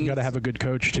 and then you got to have a good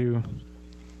coach too.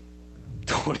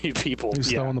 20 people.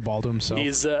 He's throwing the ball to himself.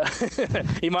 He's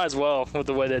he might as well with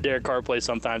the way that Derek Carr plays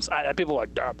sometimes. People are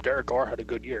like, Derek Carr had a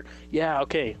good year. Yeah,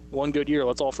 okay, one good year.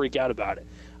 Let's all freak out about it.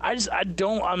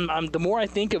 The more I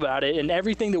think about it and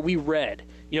everything that we read,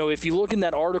 if you look in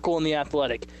that article in The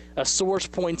Athletic, a source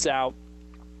points out,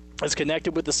 is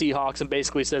connected with the Seahawks and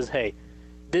basically says, hey,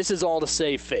 this is all to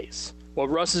save face.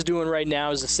 What Russ is doing right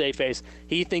now is to save face.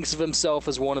 He thinks of himself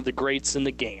as one of the greats in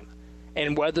the game.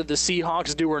 And whether the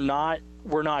Seahawks do or not,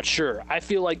 we're not sure. I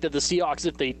feel like that the Seahawks,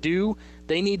 if they do,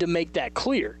 they need to make that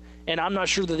clear. And I'm not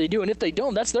sure that they do. And if they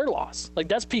don't, that's their loss. Like,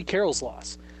 that's Pete Carroll's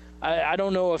loss. I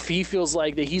don't know if he feels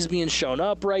like that he's being shown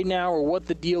up right now or what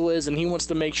the deal is, and he wants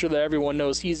to make sure that everyone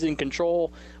knows he's in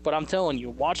control. But I'm telling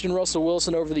you, watching Russell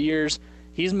Wilson over the years,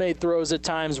 he's made throws at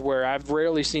times where I've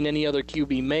rarely seen any other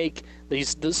QB make.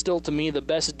 He's still, to me, the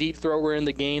best deep thrower in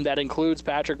the game. That includes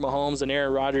Patrick Mahomes and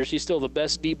Aaron Rodgers. He's still the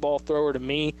best deep ball thrower to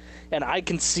me, and I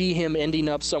can see him ending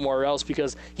up somewhere else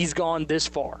because he's gone this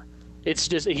far. It's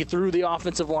just he threw the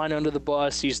offensive line under the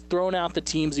bus. He's thrown out the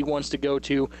teams he wants to go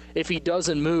to. If he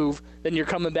doesn't move, then you're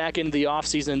coming back into the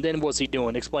offseason, and then what's he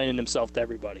doing? Explaining himself to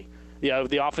everybody.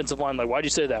 The offensive line, like, why'd you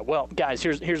say that? Well, guys,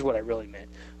 here's what I really meant.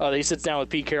 He sits down with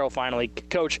Pete Carroll finally.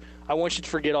 Coach, I want you to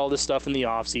forget all this stuff in the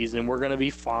offseason. We're gonna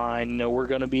be fine. We're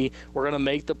gonna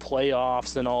make the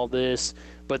playoffs and all this.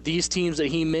 But these teams that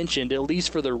he mentioned, at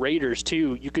least for the Raiders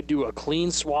too, you could do a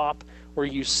clean swap where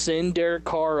you send Derek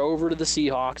Carr over to the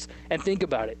Seahawks. And think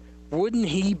about it. Wouldn't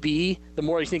he be, the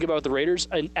more you think about the Raiders,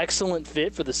 an excellent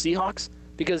fit for the Seahawks?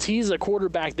 because he's a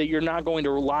quarterback that you're not going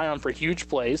to rely on for huge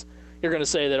plays. You're going to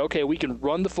say that, okay, we can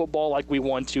run the football like we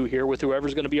want to here with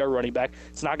whoever's going to be our running back.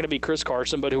 It's not going to be Chris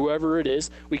Carson, but whoever it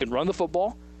is, we can run the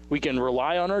football. We can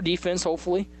rely on our defense,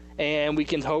 hopefully, and we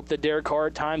can hope that Derek Carr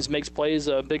at times makes plays,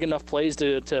 big enough plays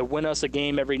to win us a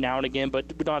game every now and again,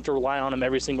 but we don't have to rely on him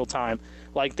every single time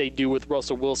like they do with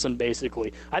Russell Wilson,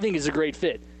 basically. I think he's a great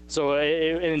fit. So,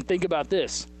 and think about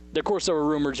this. Of course, there were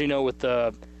rumors, with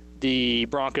the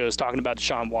Broncos talking about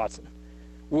Deshaun Watson.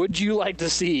 Would you like to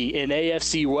see an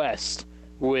AFC West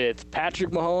with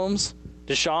Patrick Mahomes,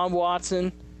 Deshaun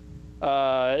Watson,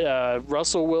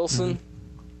 Russell Wilson,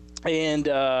 and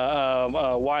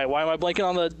why am I blanking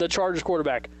on the Chargers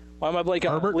quarterback? Why am I blanking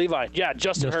on Levi? Yeah,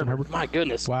 Justin Herbert. My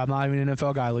goodness. Wow, I'm not even an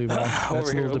NFL guy, Levi. That's over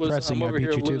a here, little depressing. I'm over I beat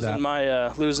here you to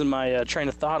that. losing my train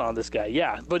of thought on this guy.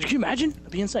 Yeah, but can you imagine?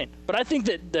 It'd be insane. But I think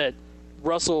that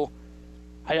Russell.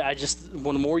 I just,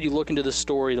 when the more you look into the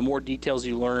story, the more details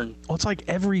you learn. Well, it's like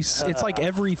every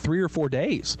 3 or 4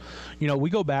 days. We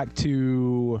go back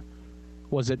to,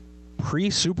 was it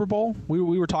pre-Super Bowl? We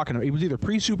were talking, it was either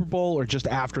pre-Super Bowl or just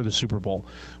after the Super Bowl.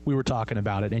 We were talking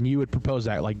about it, and you would propose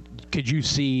that, like, could you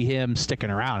see him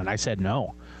sticking around? And I said,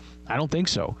 no, I don't think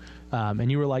so.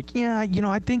 And you were like, yeah,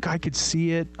 I think I could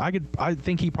see it. I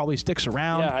think he probably sticks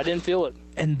around. Yeah, I didn't feel it.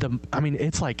 And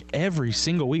it's like every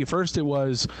single week. First it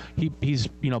was he's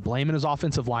blaming his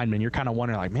offensive lineman. You're kind of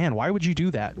wondering, like, man, why would you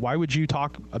do that? Why would you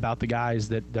talk about the guys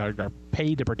that are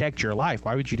paid to protect your life?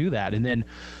 Why would you do that? And then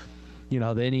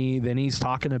then he's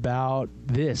talking about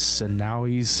this, and now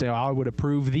he's saying, I would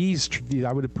approve this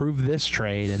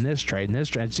trade and this trade and this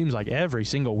trade. It seems like every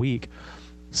single week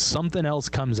something else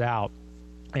comes out,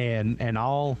 and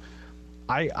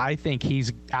I think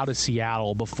he's out of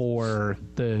Seattle before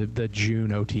the June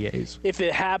OTAs. If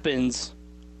it happens,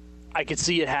 I could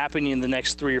see it happening in the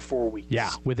next 3 or 4 weeks.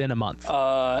 Yeah, within a month.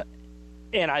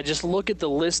 And I just look at the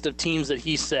list of teams that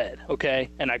he said, okay,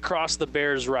 and I cross the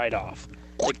Bears right off.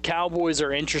 The Cowboys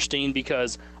are interesting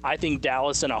because I think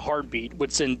Dallas in a heartbeat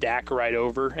would send Dak right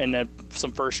over and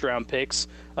some first-round picks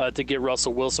to get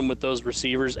Russell Wilson with those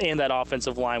receivers and that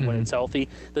offensive line when it's healthy.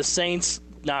 The Saints,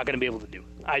 not going to be able to do it.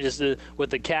 I just, with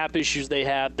the cap issues they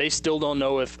have, they still don't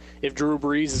know if Drew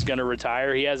Brees is going to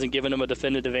retire. He hasn't given them a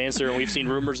definitive answer, and we've seen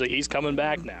rumors that he's coming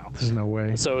back now. There's no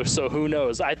way. So who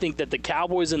knows? I think that the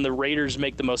Cowboys and the Raiders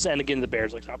make the most, and again, the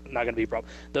Bears, like, not going to be a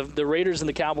problem. The Raiders and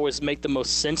the Cowboys make the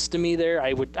most sense to me there,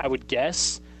 I would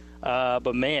guess.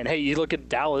 But, man, hey, you look at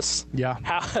Dallas. Yeah.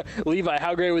 Levi,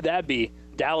 how great would that be?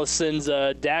 Dallas sends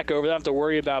Dak over. They don't have to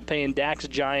worry about paying Dak's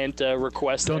giant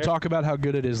request. Don't talk about how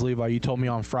good it is, Levi. You told me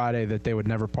on Friday that they would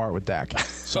never part with Dak.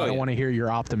 So I don't want to hear your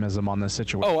optimism on this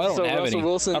situation. Oh, I don't have Russell any.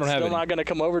 Wilson's I don't have still any. not going to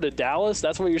come over to Dallas?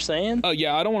 That's what you're saying? Oh,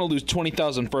 yeah, I don't want to lose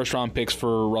 20,000 first-round picks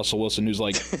for Russell Wilson, who's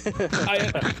like...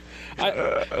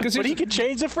 But he could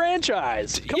change the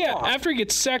franchise. Come on. After he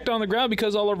gets sacked on the ground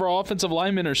because all of our offensive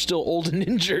linemen are still old and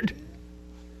injured.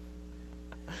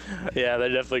 Yeah, they're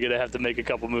definitely going to have to make a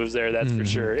couple moves there, that's for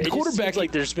sure. It Quarterback, just seems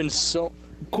like there's been so...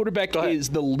 Quarterback is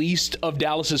the least of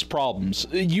Dallas's problems.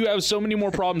 You have so many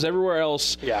more problems everywhere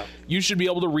else. Yeah. You should be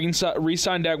able to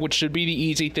re-sign Dak, which should be the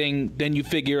easy thing. Then you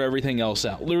figure everything else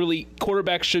out. Literally,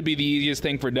 quarterback should be the easiest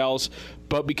thing for Dallas.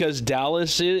 But because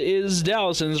Dallas is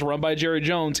Dallas and is run by Jerry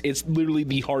Jones, it's literally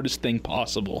the hardest thing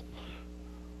possible.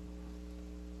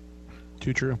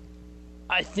 Too true.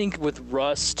 I think with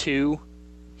Russ, too,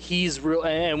 he's real.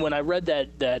 And when I read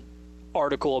that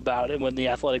article about it, when the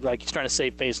Athletic, like, he's trying to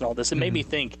save face and all this, it made me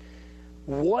think,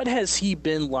 what has he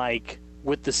been like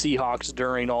with the Seahawks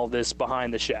during all this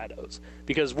behind the shadows?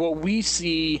 Because what we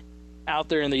see out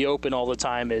there in the open all the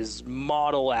time is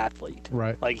model athlete.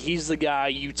 Right. Like, he's the guy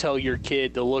you tell your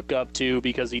kid to look up to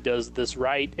because he does this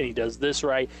right and he does this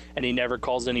right and he never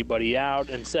calls anybody out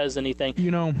and says anything.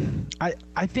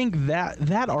 I think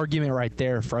that argument right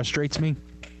there frustrates me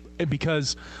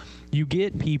because you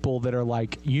get people that are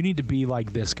like, you need to be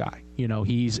like this guy.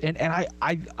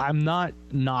 I'm not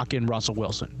knocking Russell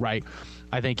Wilson, right?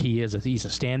 I think he's a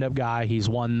stand-up guy. He's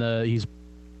won the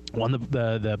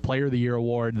Player of the Year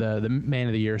award, the Man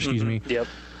of the Year, excuse me. Yep.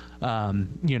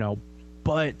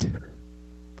 But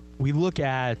we look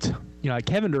at, like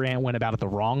Kevin Durant went about it the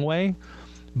wrong way,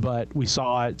 but we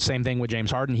saw it, same thing with James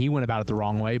Harden. He went about it the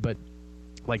wrong way, but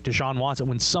like Deshaun Watson,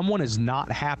 when someone is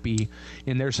not happy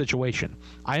in their situation,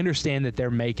 I understand that they're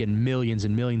making millions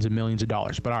and millions and millions of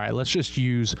dollars. But all right, let's just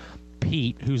use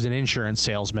Pete, who's an insurance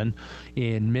salesman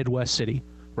in Midwest City,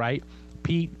 right?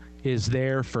 Pete is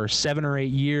there for 7 or 8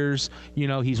 years. You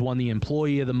know, he's won the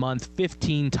Employee of the Month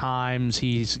 15 times.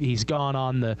 He's gone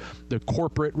on the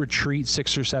corporate retreat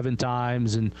 6 or 7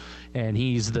 times, and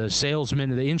he's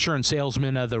the insurance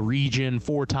salesman of the region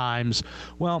 4 times.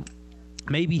 Well,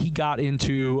 maybe he got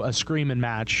into a screaming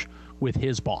match with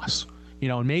his boss. You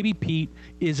know, and maybe Pete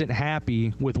isn't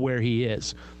happy with where he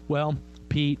is. Well,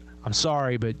 Pete, I'm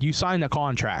sorry, but you signed a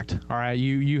contract, all right?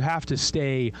 You have to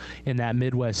stay in that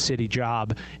Midwest city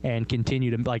job and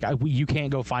continue to, you can't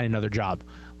go find another job.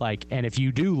 And if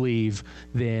you do leave,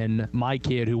 then my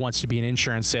kid who wants to be an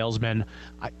insurance salesman,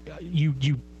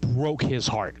 you broke his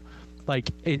heart.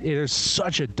 It is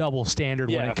such a double standard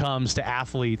when it comes to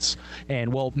athletes.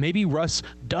 And, well, maybe Russ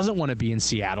doesn't want to be in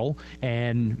Seattle,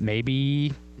 and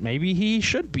maybe he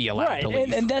should be allowed to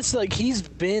leave. And that's he's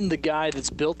been the guy that's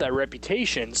built that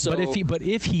reputation. So, but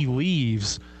if he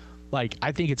leaves,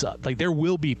 I think it's there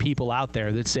will be people out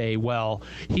there that say, well,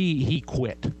 he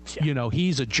quit. Yeah. You know,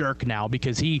 he's a jerk now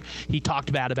because he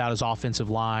talked bad about his offensive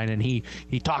line, and he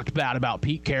talked bad about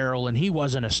Pete Carroll, and he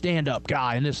wasn't a stand-up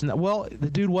guy and this and that. Well, the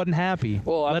dude wasn't happy.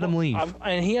 Well, let him leave.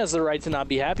 And he has the right to not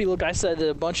be happy. Look, I said it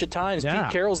a bunch of times. Yeah.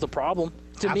 Pete Carroll's the problem.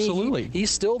 To me, he's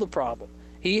still the problem.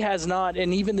 He has not,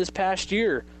 and even this past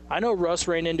year, I know Russ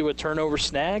ran into a turnover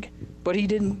snag, but he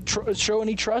didn't show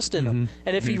any trust in him.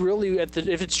 And if he really, if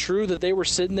it's true that they were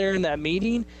sitting there in that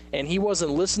meeting and he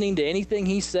wasn't listening to anything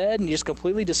he said and just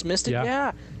completely dismissed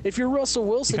it, if you're Russell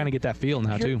Wilson, you kind of get that feel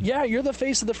now too. Yeah, you're the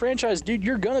face of the franchise, dude.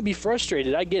 You're gonna be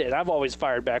frustrated. I get it. I've always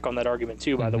fired back on that argument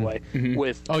too. By the way,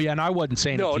 with and I wasn't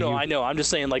saying no, it to you. I know. I'm just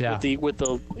saying with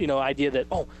the idea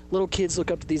that little kids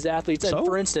look up to these athletes. And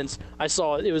for instance, I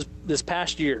saw it was this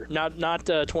past year, not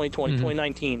 2020,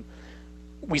 2019.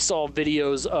 We saw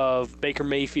videos of Baker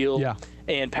Mayfield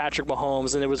and Patrick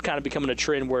Mahomes, and it was kind of becoming a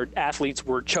trend where athletes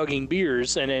were chugging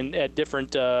beers and at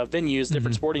different venues,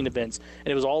 different sporting events,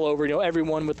 and it was all over.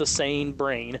 Everyone with a sane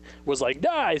brain was like,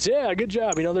 "Nice, yeah, good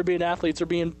job." They're being athletes, they're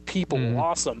being people,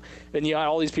 awesome. And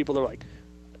all these people are like,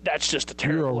 that's just a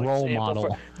terrible You're a role example.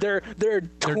 model. They're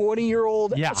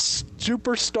 20-year-old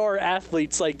superstar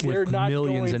athletes. They're not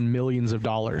millions and millions of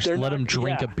dollars. Let them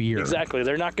drink a beer. Exactly.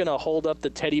 They're not going to hold up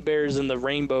the teddy bears and the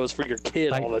rainbows for your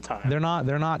kid all the time. They're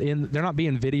not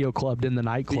being video clubbed in the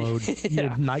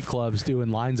nightclubs doing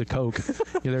lines of Coke.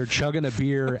 They're chugging a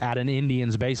beer at an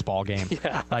Indians baseball game.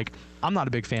 Yeah. I'm not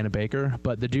a big fan of Baker,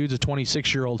 but the dude's a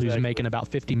 26-year-old who's making about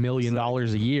 $50 million a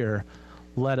year.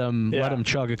 Let him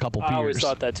chug a couple beers. I always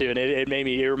thought that too, and it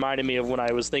reminded me of when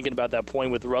I was thinking about that point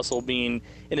with Russell being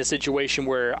in a situation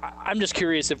where I'm just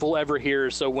curious if we'll ever hear.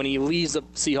 So when he leaves the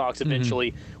Seahawks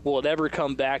eventually, will it ever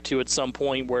come back to at some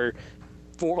point where,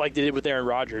 like they did with Aaron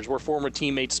Rodgers, where former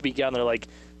teammates speak out and they're like,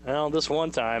 well, this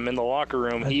one time in the locker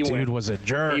room, dude was a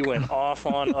jerk. He went off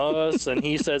on us, and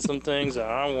he said some things that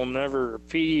I will never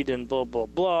repeat, and blah blah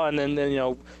blah. And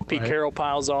then Pete Carroll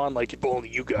piles on like, if only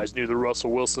you guys knew the Russell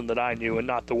Wilson that I knew, and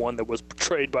not the one that was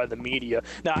portrayed by the media.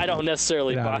 Now, I don't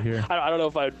necessarily buy. I don't know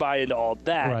if I would buy into all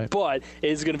that, but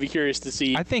it's going to be curious to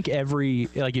see. I think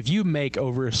if you make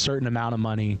over a certain amount of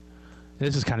money.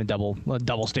 This is kind of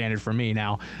double standard for me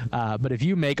now. But if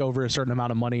you make over a certain amount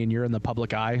of money and you're in the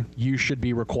public eye, you should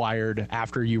be required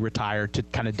after you retire to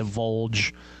kind of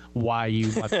divulge why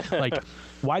you left.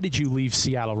 Why did you leave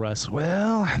Seattle, Russ?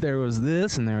 Well, there was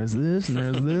this and there was this and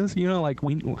there was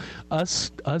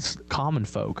this. Us common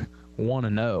folk want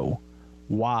to know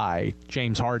why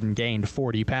James Harden gained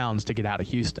 40 pounds to get out of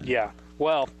Houston. Yeah.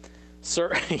 Well,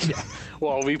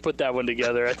 well, we put that one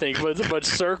together, I think. But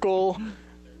circle.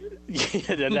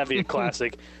 Yeah, that'd be a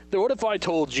classic. What if I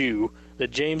told you that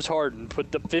James Harden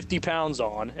put the 50 pounds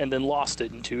on and then lost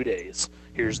it in 2 days?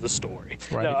 Here's the story.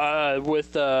 Right. Now,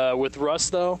 with Russ,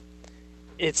 though,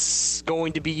 it's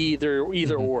going to be either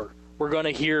or. We're going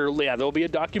to hear, there'll be a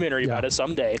documentary about it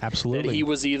someday. Absolutely. That he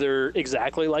was either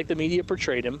exactly like the media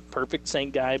portrayed him, perfect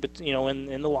saint guy, but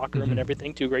in the locker room and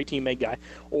everything, too, great teammate guy,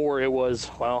 or it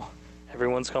was,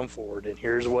 everyone's come forward, and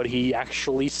here's what he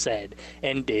actually said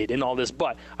and did and all this.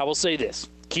 But I will say this.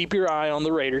 Keep your eye on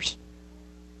the Raiders.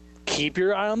 Keep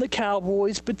your eye on the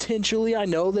Cowboys, potentially. I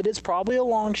know that it's probably a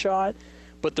long shot,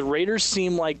 but the Raiders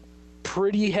seem like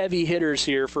pretty heavy hitters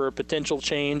here for a potential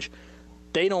change.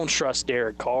 They don't trust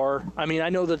Derek Carr. I mean, I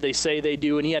know that they say they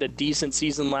do, and he had a decent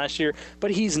season last year, but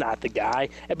he's not the guy.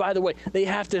 And by the way, they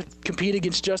have to compete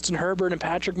against Justin Herbert and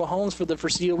Patrick Mahomes for the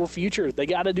foreseeable future. They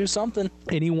got to do something.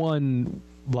 Anyone,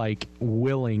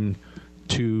 willing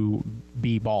to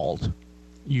be bald,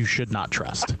 you should not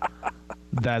trust.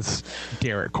 That's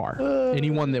Derek Carr.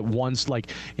 Anyone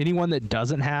that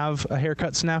doesn't have a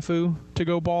haircut snafu to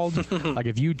go bald, like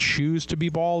if you choose to be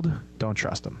bald, don't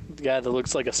trust him. The guy that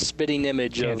looks like a spitting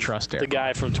image Can't of trust the Derek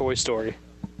guy from Toy Story.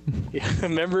 Yeah,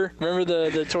 remember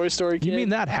the Toy Story kid? You mean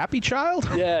that Happy Child?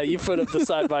 Yeah, you put up the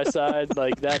side by side.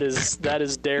 Like that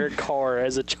is Derek Carr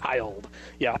as a child.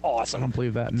 Yeah, I awesome. don't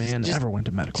believe that man ever went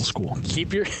to medical school.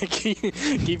 Keep your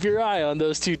eye on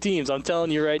those two teams. I'm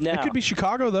telling you right now. It could be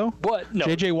Chicago though. What? No.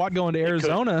 J.J. Watt going to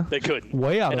Arizona. They couldn't.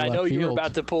 Way out and of I left know you were field.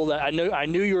 about to pull that. I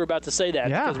knew you were about to say that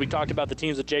Yeah. because we talked about the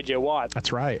teams with J.J. Watt.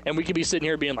 That's right. And we could be sitting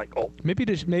here being like, oh.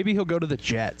 Maybe he'll go to the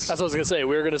Jets. That's what I was gonna say.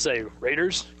 We were gonna say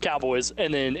Raiders, Cowboys,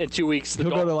 and then in 2 weeks the He'll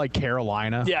go to Dolphins. like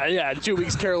Carolina. Yeah. In 2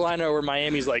 weeks, Carolina or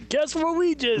Miami's like, guess what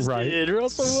we just did,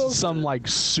 Russell Wilson. Some like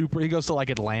he goes to like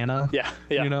Atlanta. Yeah.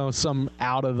 You know, some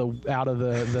out of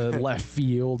the left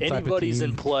field. type of Anybody's team.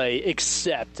 in play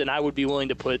except, and I would be willing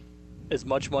to put as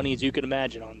much money as you can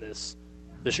imagine on this.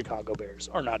 The Chicago Bears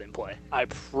are not in play. I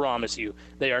promise you,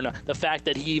 they are not. The fact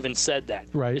that he even said that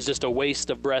is just a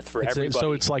waste of breath for everybody.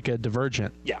 So it's like a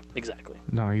divergent. Yeah, exactly.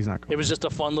 No, he's not going. It was just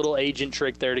a fun little agent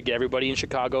trick there to get everybody in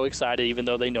Chicago excited, even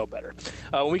though they know better.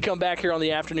 When we come back here on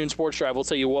the Afternoon Sports Drive, we'll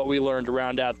tell you what we learned to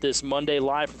round out this Monday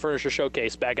live from Furniture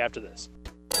Showcase. Back after this.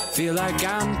 Feel like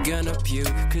I'm gonna puke,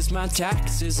 cause my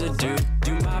taxes are due.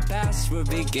 Do my password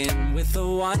begin with a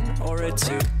 1 or a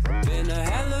 2? Been a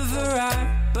hell of a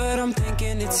ride, but I'm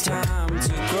thinking it's time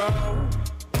to grow.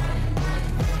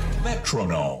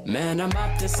 Metronome. Man, I'm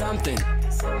up to something.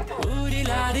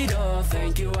 Woody-la-dee-do,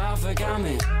 thank you all for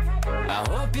coming. I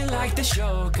hope you like the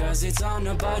show, cause it's on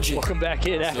a budget. Welcome back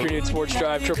in Afternoon Sports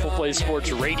Drive, Triple Play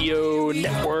Sports Radio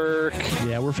Network.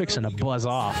 Yeah, we're fixing to buzz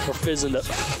off. We're fixing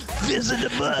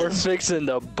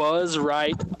to buzz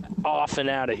right off and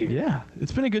out of here. Yeah,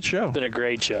 it's been a good show. It's been a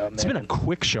great show, man. It's been a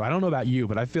quick show. I don't know about you,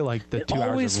 but I feel like the 2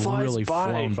 hours have really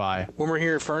flown by. When we're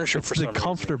here at Furniture It's for the some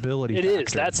reason. comfortability It factor.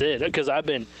 is. That's it. Because I've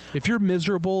been. If you're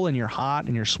miserable and you're hot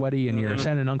and you're sweaty and you're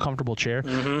sitting in an uncomfortable chair,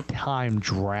 time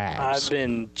drags. I've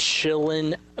been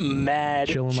chilling,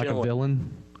 chilling like a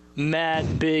villain.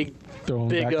 Mad big Throwing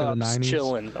back to the ups 90s.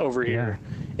 chilling over here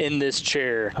in this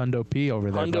chair. Hundo P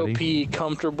over there, Hundo buddy. P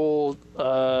comfortable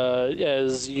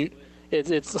as you.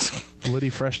 It's Liddy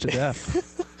fresh to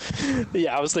death.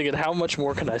 yeah. I was thinking, how much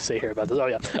more can I say here about this? Oh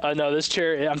yeah, no, this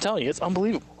chair. I'm telling you, it's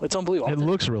unbelievable. It's unbelievable. It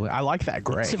looks really. I like that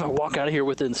gray. See if I walk out of here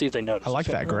with it and see if they notice. I like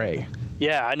that gray.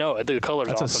 Yeah, I know. The color's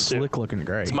That's a awesome slick too. looking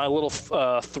gray. It's my little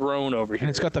throne over here. And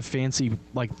it's got the fancy,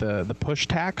 like the push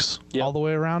tacks all the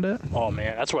way around it. Oh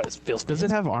man, that's what it feels. Does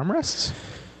it have armrests?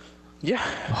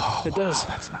 Yeah, it does.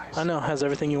 That's nice. I know. It has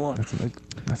everything you want.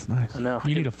 That's nice. I know.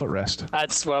 You need a footrest.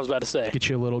 That's what I was about to say. Get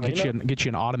you a little. Get you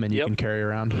an ottoman you can carry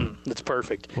around. That's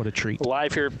perfect. What a treat.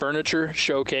 Live here at Furniture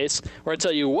Showcase. We're going to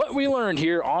tell you what we learned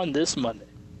here on this Monday.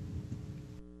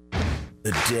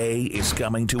 The day is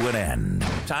coming to an end.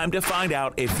 Time to find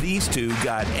out if these two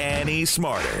got any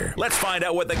smarter. Let's find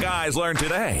out what the guys learned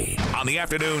today on the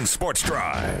Afternoon Sports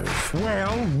Drive.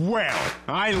 Well,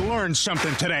 I learned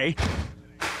something today.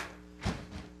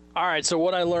 All right, so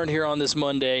what I learned here on this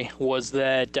Monday was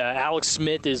that Alex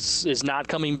Smith is not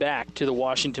coming back to the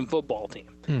Washington football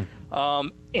team.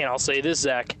 And I'll say this,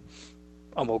 Zach,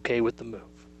 I'm okay with the move.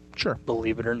 Sure.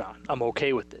 Believe it or not, I'm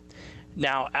okay with it.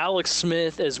 Now, Alex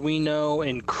Smith, as we know,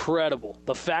 incredible.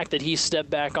 The fact that he stepped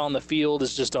back on the field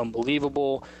is just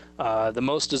unbelievable. The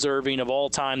most deserving of all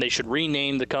time. They should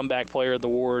rename the Comeback Player of the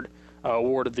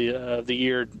Award of the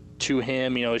year to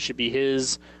him. You know, it should be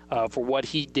his for what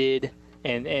he did.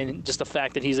 And just the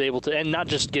fact that he's able to, and not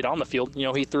just get on the field. You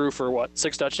know, he threw for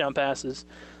 6 touchdown passes.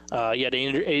 He had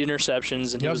 8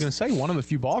 interceptions. And I was going to say, won him a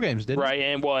few ball games, didn't he? Right,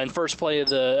 and in first play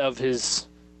of his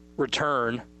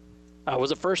return,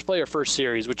 was it first play or first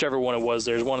series? Whichever one it was.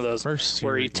 There's one of those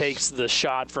where he takes the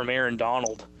shot from Aaron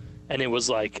Donald, and it was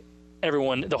like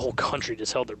everyone, the whole country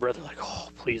just held their breath. They're like, oh,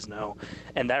 please no.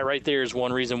 And that right there is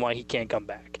one reason why he can't come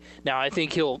back. Now, I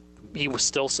think he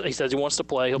says he wants to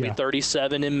play. He'll be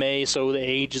 37 in May, so the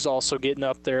age is also getting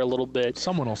up there a little bit.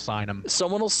 Someone will sign him.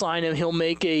 He'll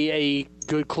make a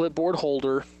good clipboard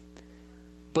holder.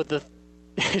 But the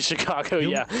Chicago,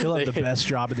 He'll have the best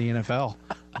job in the NFL.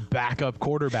 Backup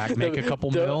quarterback, make a couple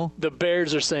mil. The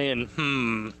Bears are saying,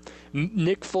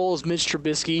 Nick Foles, Mitch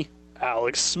Trubisky,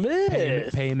 Alex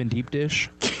Smith. Pay him in deep dish.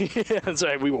 That's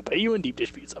right. We will pay you in deep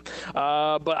dish pizza.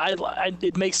 But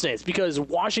it makes sense because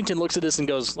Washington looks at this and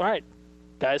goes, all right,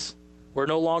 guys, we're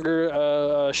no longer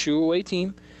a shoe-away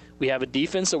team. We have a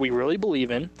defense that we really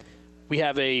believe in. We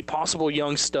have a possible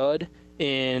young stud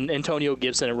in Antonio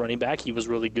Gibson at running back. He was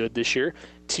really good this year.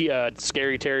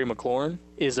 Scary Terry McLaurin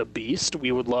is a beast.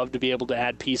 We would love to be able to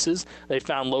add pieces. They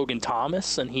found Logan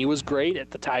Thomas, and he was great at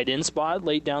the tight end spot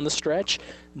late down the stretch.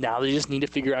 Now they just need to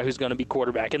figure out who's going to be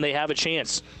quarterback, and they have a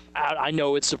chance. I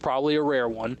know it's probably a rare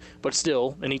one, but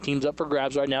still, any team's up for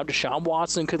grabs right now. Deshaun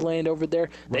Watson could land over there.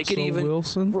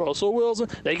 Russell Wilson.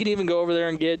 They could even go over there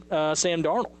and get Sam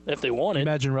Darnold if they wanted.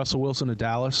 Imagine Russell Wilson to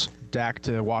Dallas, Dak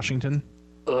to Washington.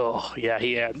 Oh, yeah,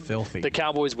 he had. Filthy. The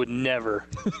Cowboys would never,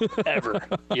 ever,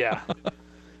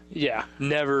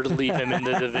 never leave him in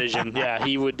the division. Yeah,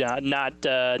 he would not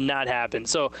happen.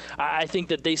 So I think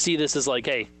that they see this as like,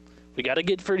 hey, we got to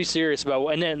get pretty serious about.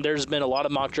 And then there's been a lot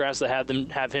of mock drafts that have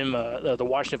him the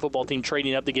Washington football team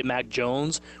trading up to get Mac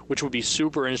Jones, which would be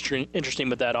super interesting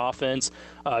with that offense.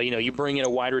 You bring in a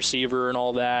wide receiver and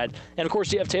all that, and of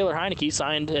course you have Taylor Heineke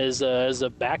signed as a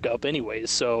backup anyways.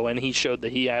 So and he showed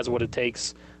that he has what it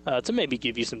takes to maybe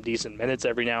give you some decent minutes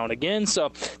every now and again.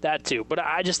 So that too. But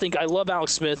I just think I love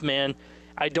Alex Smith, man.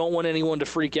 I don't want anyone to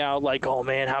freak out like, oh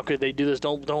man, how could they do this?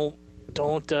 Don't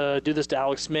do this to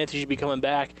Alex Smith. He should be coming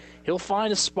back. He'll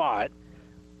find a spot,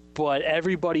 but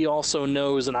everybody also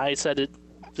knows, and I said it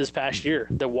this past year,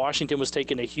 that Washington was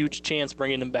taking a huge chance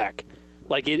bringing him back.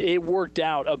 Like, it worked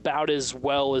out about as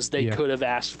well as they could have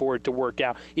asked for it to work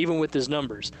out, even with his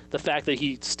numbers. The fact that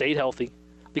he stayed healthy,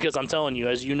 because I'm telling you,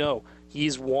 as you know,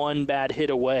 he's one bad hit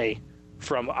away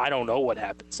from I don't know what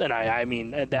happens. And I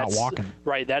mean, that's not walking.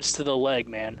 Right, that's to the leg,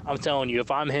 man. I'm telling you, if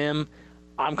I'm him,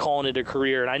 I'm calling it a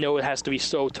career, and I know it has to be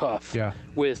so tough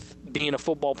with being a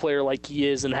football player like he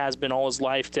is and has been all his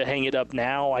life to hang it up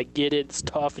now. I get it. It's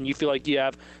tough, and you feel like you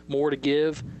have more to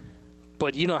give,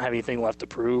 but you don't have anything left to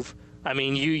prove. I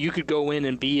mean, you could go in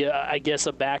and be, I guess,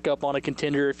 a backup on a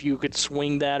contender if you could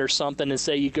swing that or something and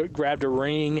say you grabbed a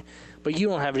ring, but you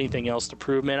don't have anything else to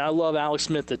prove, man. I love Alex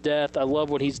Smith to death. I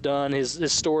love what he's done.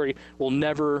 His story will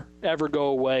never, ever go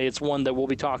away. It's one that we'll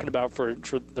be talking about for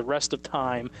the rest of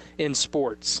time in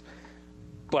sports.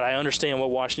 But I understand what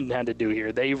Washington had to do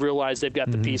here. They realized they've got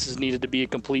the pieces needed to be a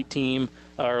complete team,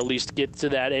 or at least get to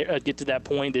that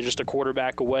point. They're just a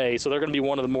quarterback away. So they're going to be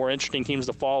one of the more interesting teams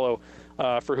to follow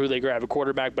for who they grab a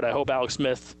quarterback. But I hope Alex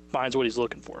Smith finds what he's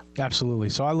looking for. Absolutely.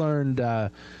 So I learned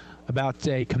about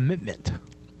a commitment.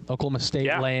 Oklahoma State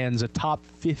lands a top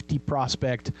 50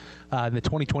 prospect in the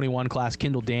 2021 class.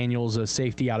 Kendall Daniels, a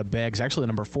safety out of Beggs, actually the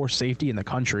number 4 safety in the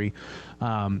country.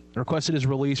 Requested his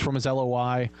release from his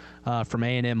LOI from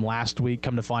A&M last week.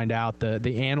 Come to find out,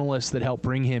 the analyst that helped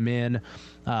bring him in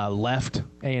left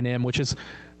A&M, which is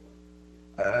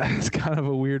it's kind of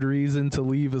a weird reason to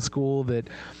leave a school that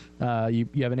you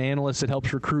have an analyst that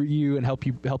helps recruit you and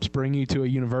helps bring you to a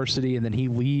university, and then he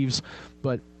leaves.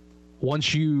 But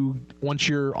once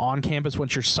you're on campus,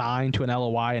 once you're signed to an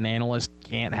LOI, an analyst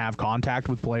can't have contact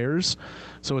with players.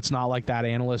 So it's not like that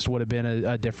analyst would have been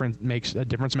a difference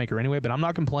maker anyway. But I'm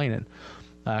not complaining.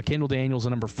 Kendall Daniels,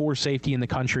 a number 4 safety in the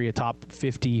country, a top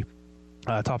 50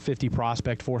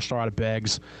 prospect, 4-star out of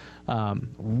Beggs.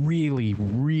 Really,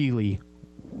 really,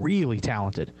 really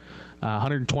talented.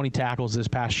 120 tackles this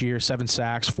past year, 7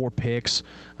 sacks, 4 picks,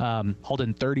 hauled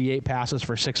in 38 passes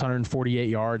for 648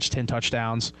 yards, 10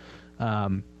 touchdowns.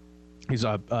 He's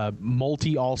a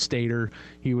multi-all-stater.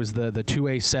 He was the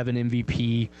 2A7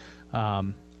 MVP,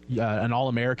 an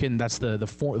All-American. That's the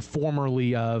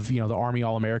formerly of the Army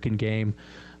All-American game.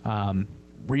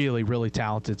 Really, really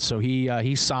talented. So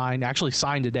he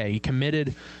signed today. He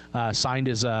committed, signed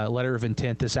his letter of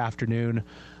intent this afternoon.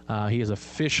 He is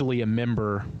officially a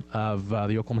member of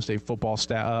the Oklahoma State football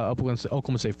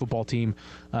Oklahoma State football team,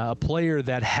 a player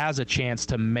that has a chance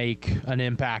to make an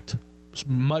impact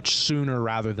much sooner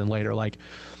rather than later.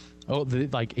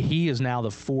 He is now the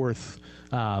 4th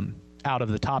out of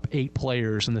the top 8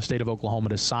 players in the state of Oklahoma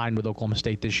to sign with Oklahoma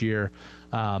State this year.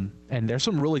 And there's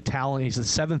some really talented. He's the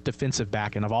 7th defensive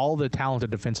back, and of all the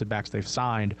talented defensive backs they've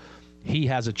signed, he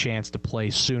has a chance to play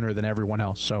sooner than everyone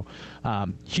else. So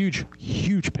huge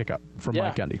pickup from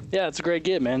Mike Gundy. Yeah, it's a great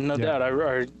get, man. No doubt.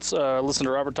 I listened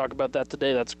to Robert talk about that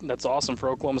today. That's awesome for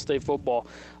Oklahoma State football.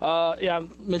 I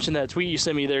mentioned that tweet you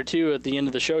sent me there, too, at the end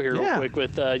of the show here real quick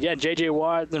with, J.J.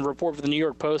 Watt. The report for the New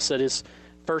York Post said his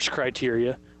first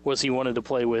criteria was he wanted to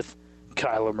play with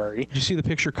Kyler Murray. Did you see the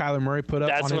picture Kyler Murray put up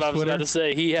on his Twitter? That's what I was about to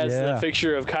say. He has the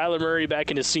picture of Kyler Murray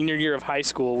back in his senior year of high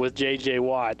school with J.J.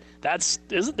 Watt. That's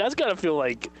got to feel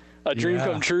like a dream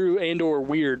come true and or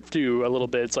weird, too, a little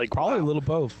bit. It's like, probably a little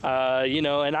both.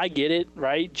 And I get it,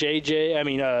 right?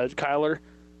 Kyler,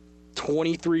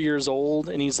 23 years old,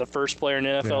 and he's the first player in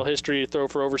NFL history to throw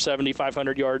for over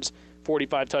 7,500 yards,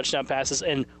 45 touchdown passes,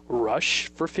 and rush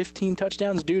for 15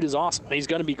 touchdowns. Dude is awesome. He's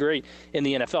going to be great in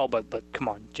the NFL, but come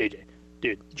on, JJ.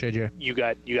 Dude, you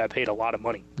got paid a lot of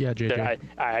money. Yeah, JJ.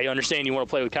 I understand you want to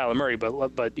play with Kyler Murray,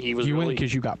 but he was you really, went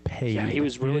because you got paid. Yeah, he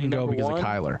was really you didn't go because number of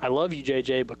one. Kyler. I love you,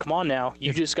 JJ, but come on now.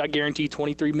 You just got guaranteed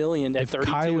 $23 million at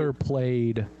 32. If Kyler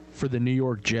played for the New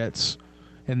York Jets,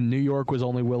 and New York was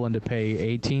only willing to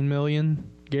pay $18 million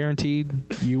guaranteed,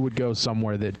 you would go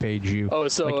somewhere that paid you. Oh,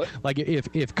 so like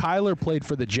if Kyler played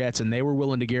for the Jets and they were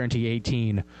willing to guarantee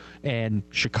 18, and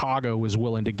Chicago was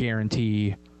willing to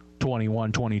guarantee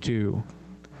 21, 22.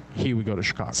 He would go to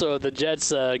Chicago. So the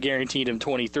Jets guaranteed him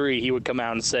 23. He would come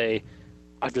out and say,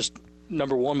 "I've just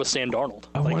number one with Sam Darnold.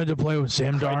 I wanted to play with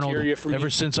Sam Darnold ever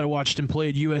since I watched him play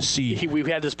at USC. We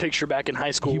had this picture back in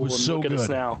high school. He was so look good. At us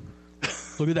now.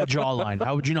 Look at that jawline.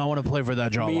 How would you not want to play for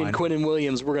that jawline? Me and Quinnen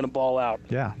Williams, we're gonna ball out.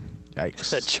 Yeah. Yikes.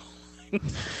 That jawline.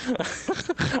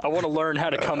 I want to learn how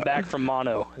to come back from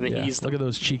mono. I think look at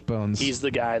those cheekbones. He's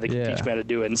the guy that can teach me how to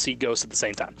do it and see ghosts at the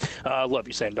same time. Love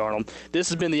you, Sam Darnold. This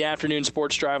has been the Afternoon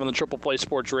Sports Drive on the Triple Play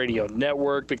Sports Radio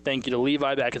Network. Big thank you to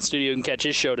Levi back in studio. You can catch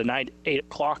his show tonight, 8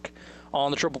 o'clock on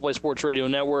the Triple Play Sports Radio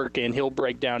Network, and he'll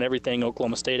break down everything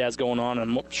Oklahoma State has going on,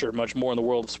 and I'm sure much more in the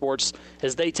world of sports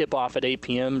as they tip off at 8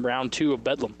 p.m. round 2 of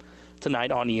Bedlam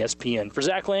tonight on ESPN. For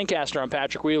Zach Lancaster, I'm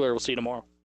Patrick Wheeler. We'll see you tomorrow.